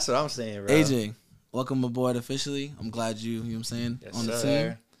 Yo, that's what I'm saying, bro. AJ, welcome aboard officially. I'm glad you know what I'm saying, Yes, on the sir.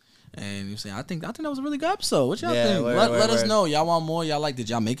 team. And you know what I'm saying, I think that was a really good episode. What y'all Yeah, think? word, Let us word. know. Y'all want more? Y'all like? Did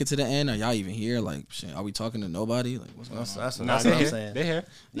y'all make it to the end? Are y'all even here? Like, shit, are we talking to nobody? Like, what's going on? That's Nah, what they I'm here. saying. They here.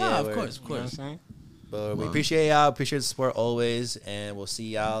 Nah, Yeah, of word. course, of You know what I'm course. saying? But we Well. appreciate y'all. Appreciate the support always. And we'll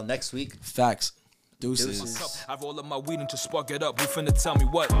see y'all next week. Facts. Deuces. Deuces. I roll up my weed and to spark it up. Who finna tell me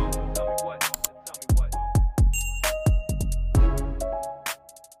what?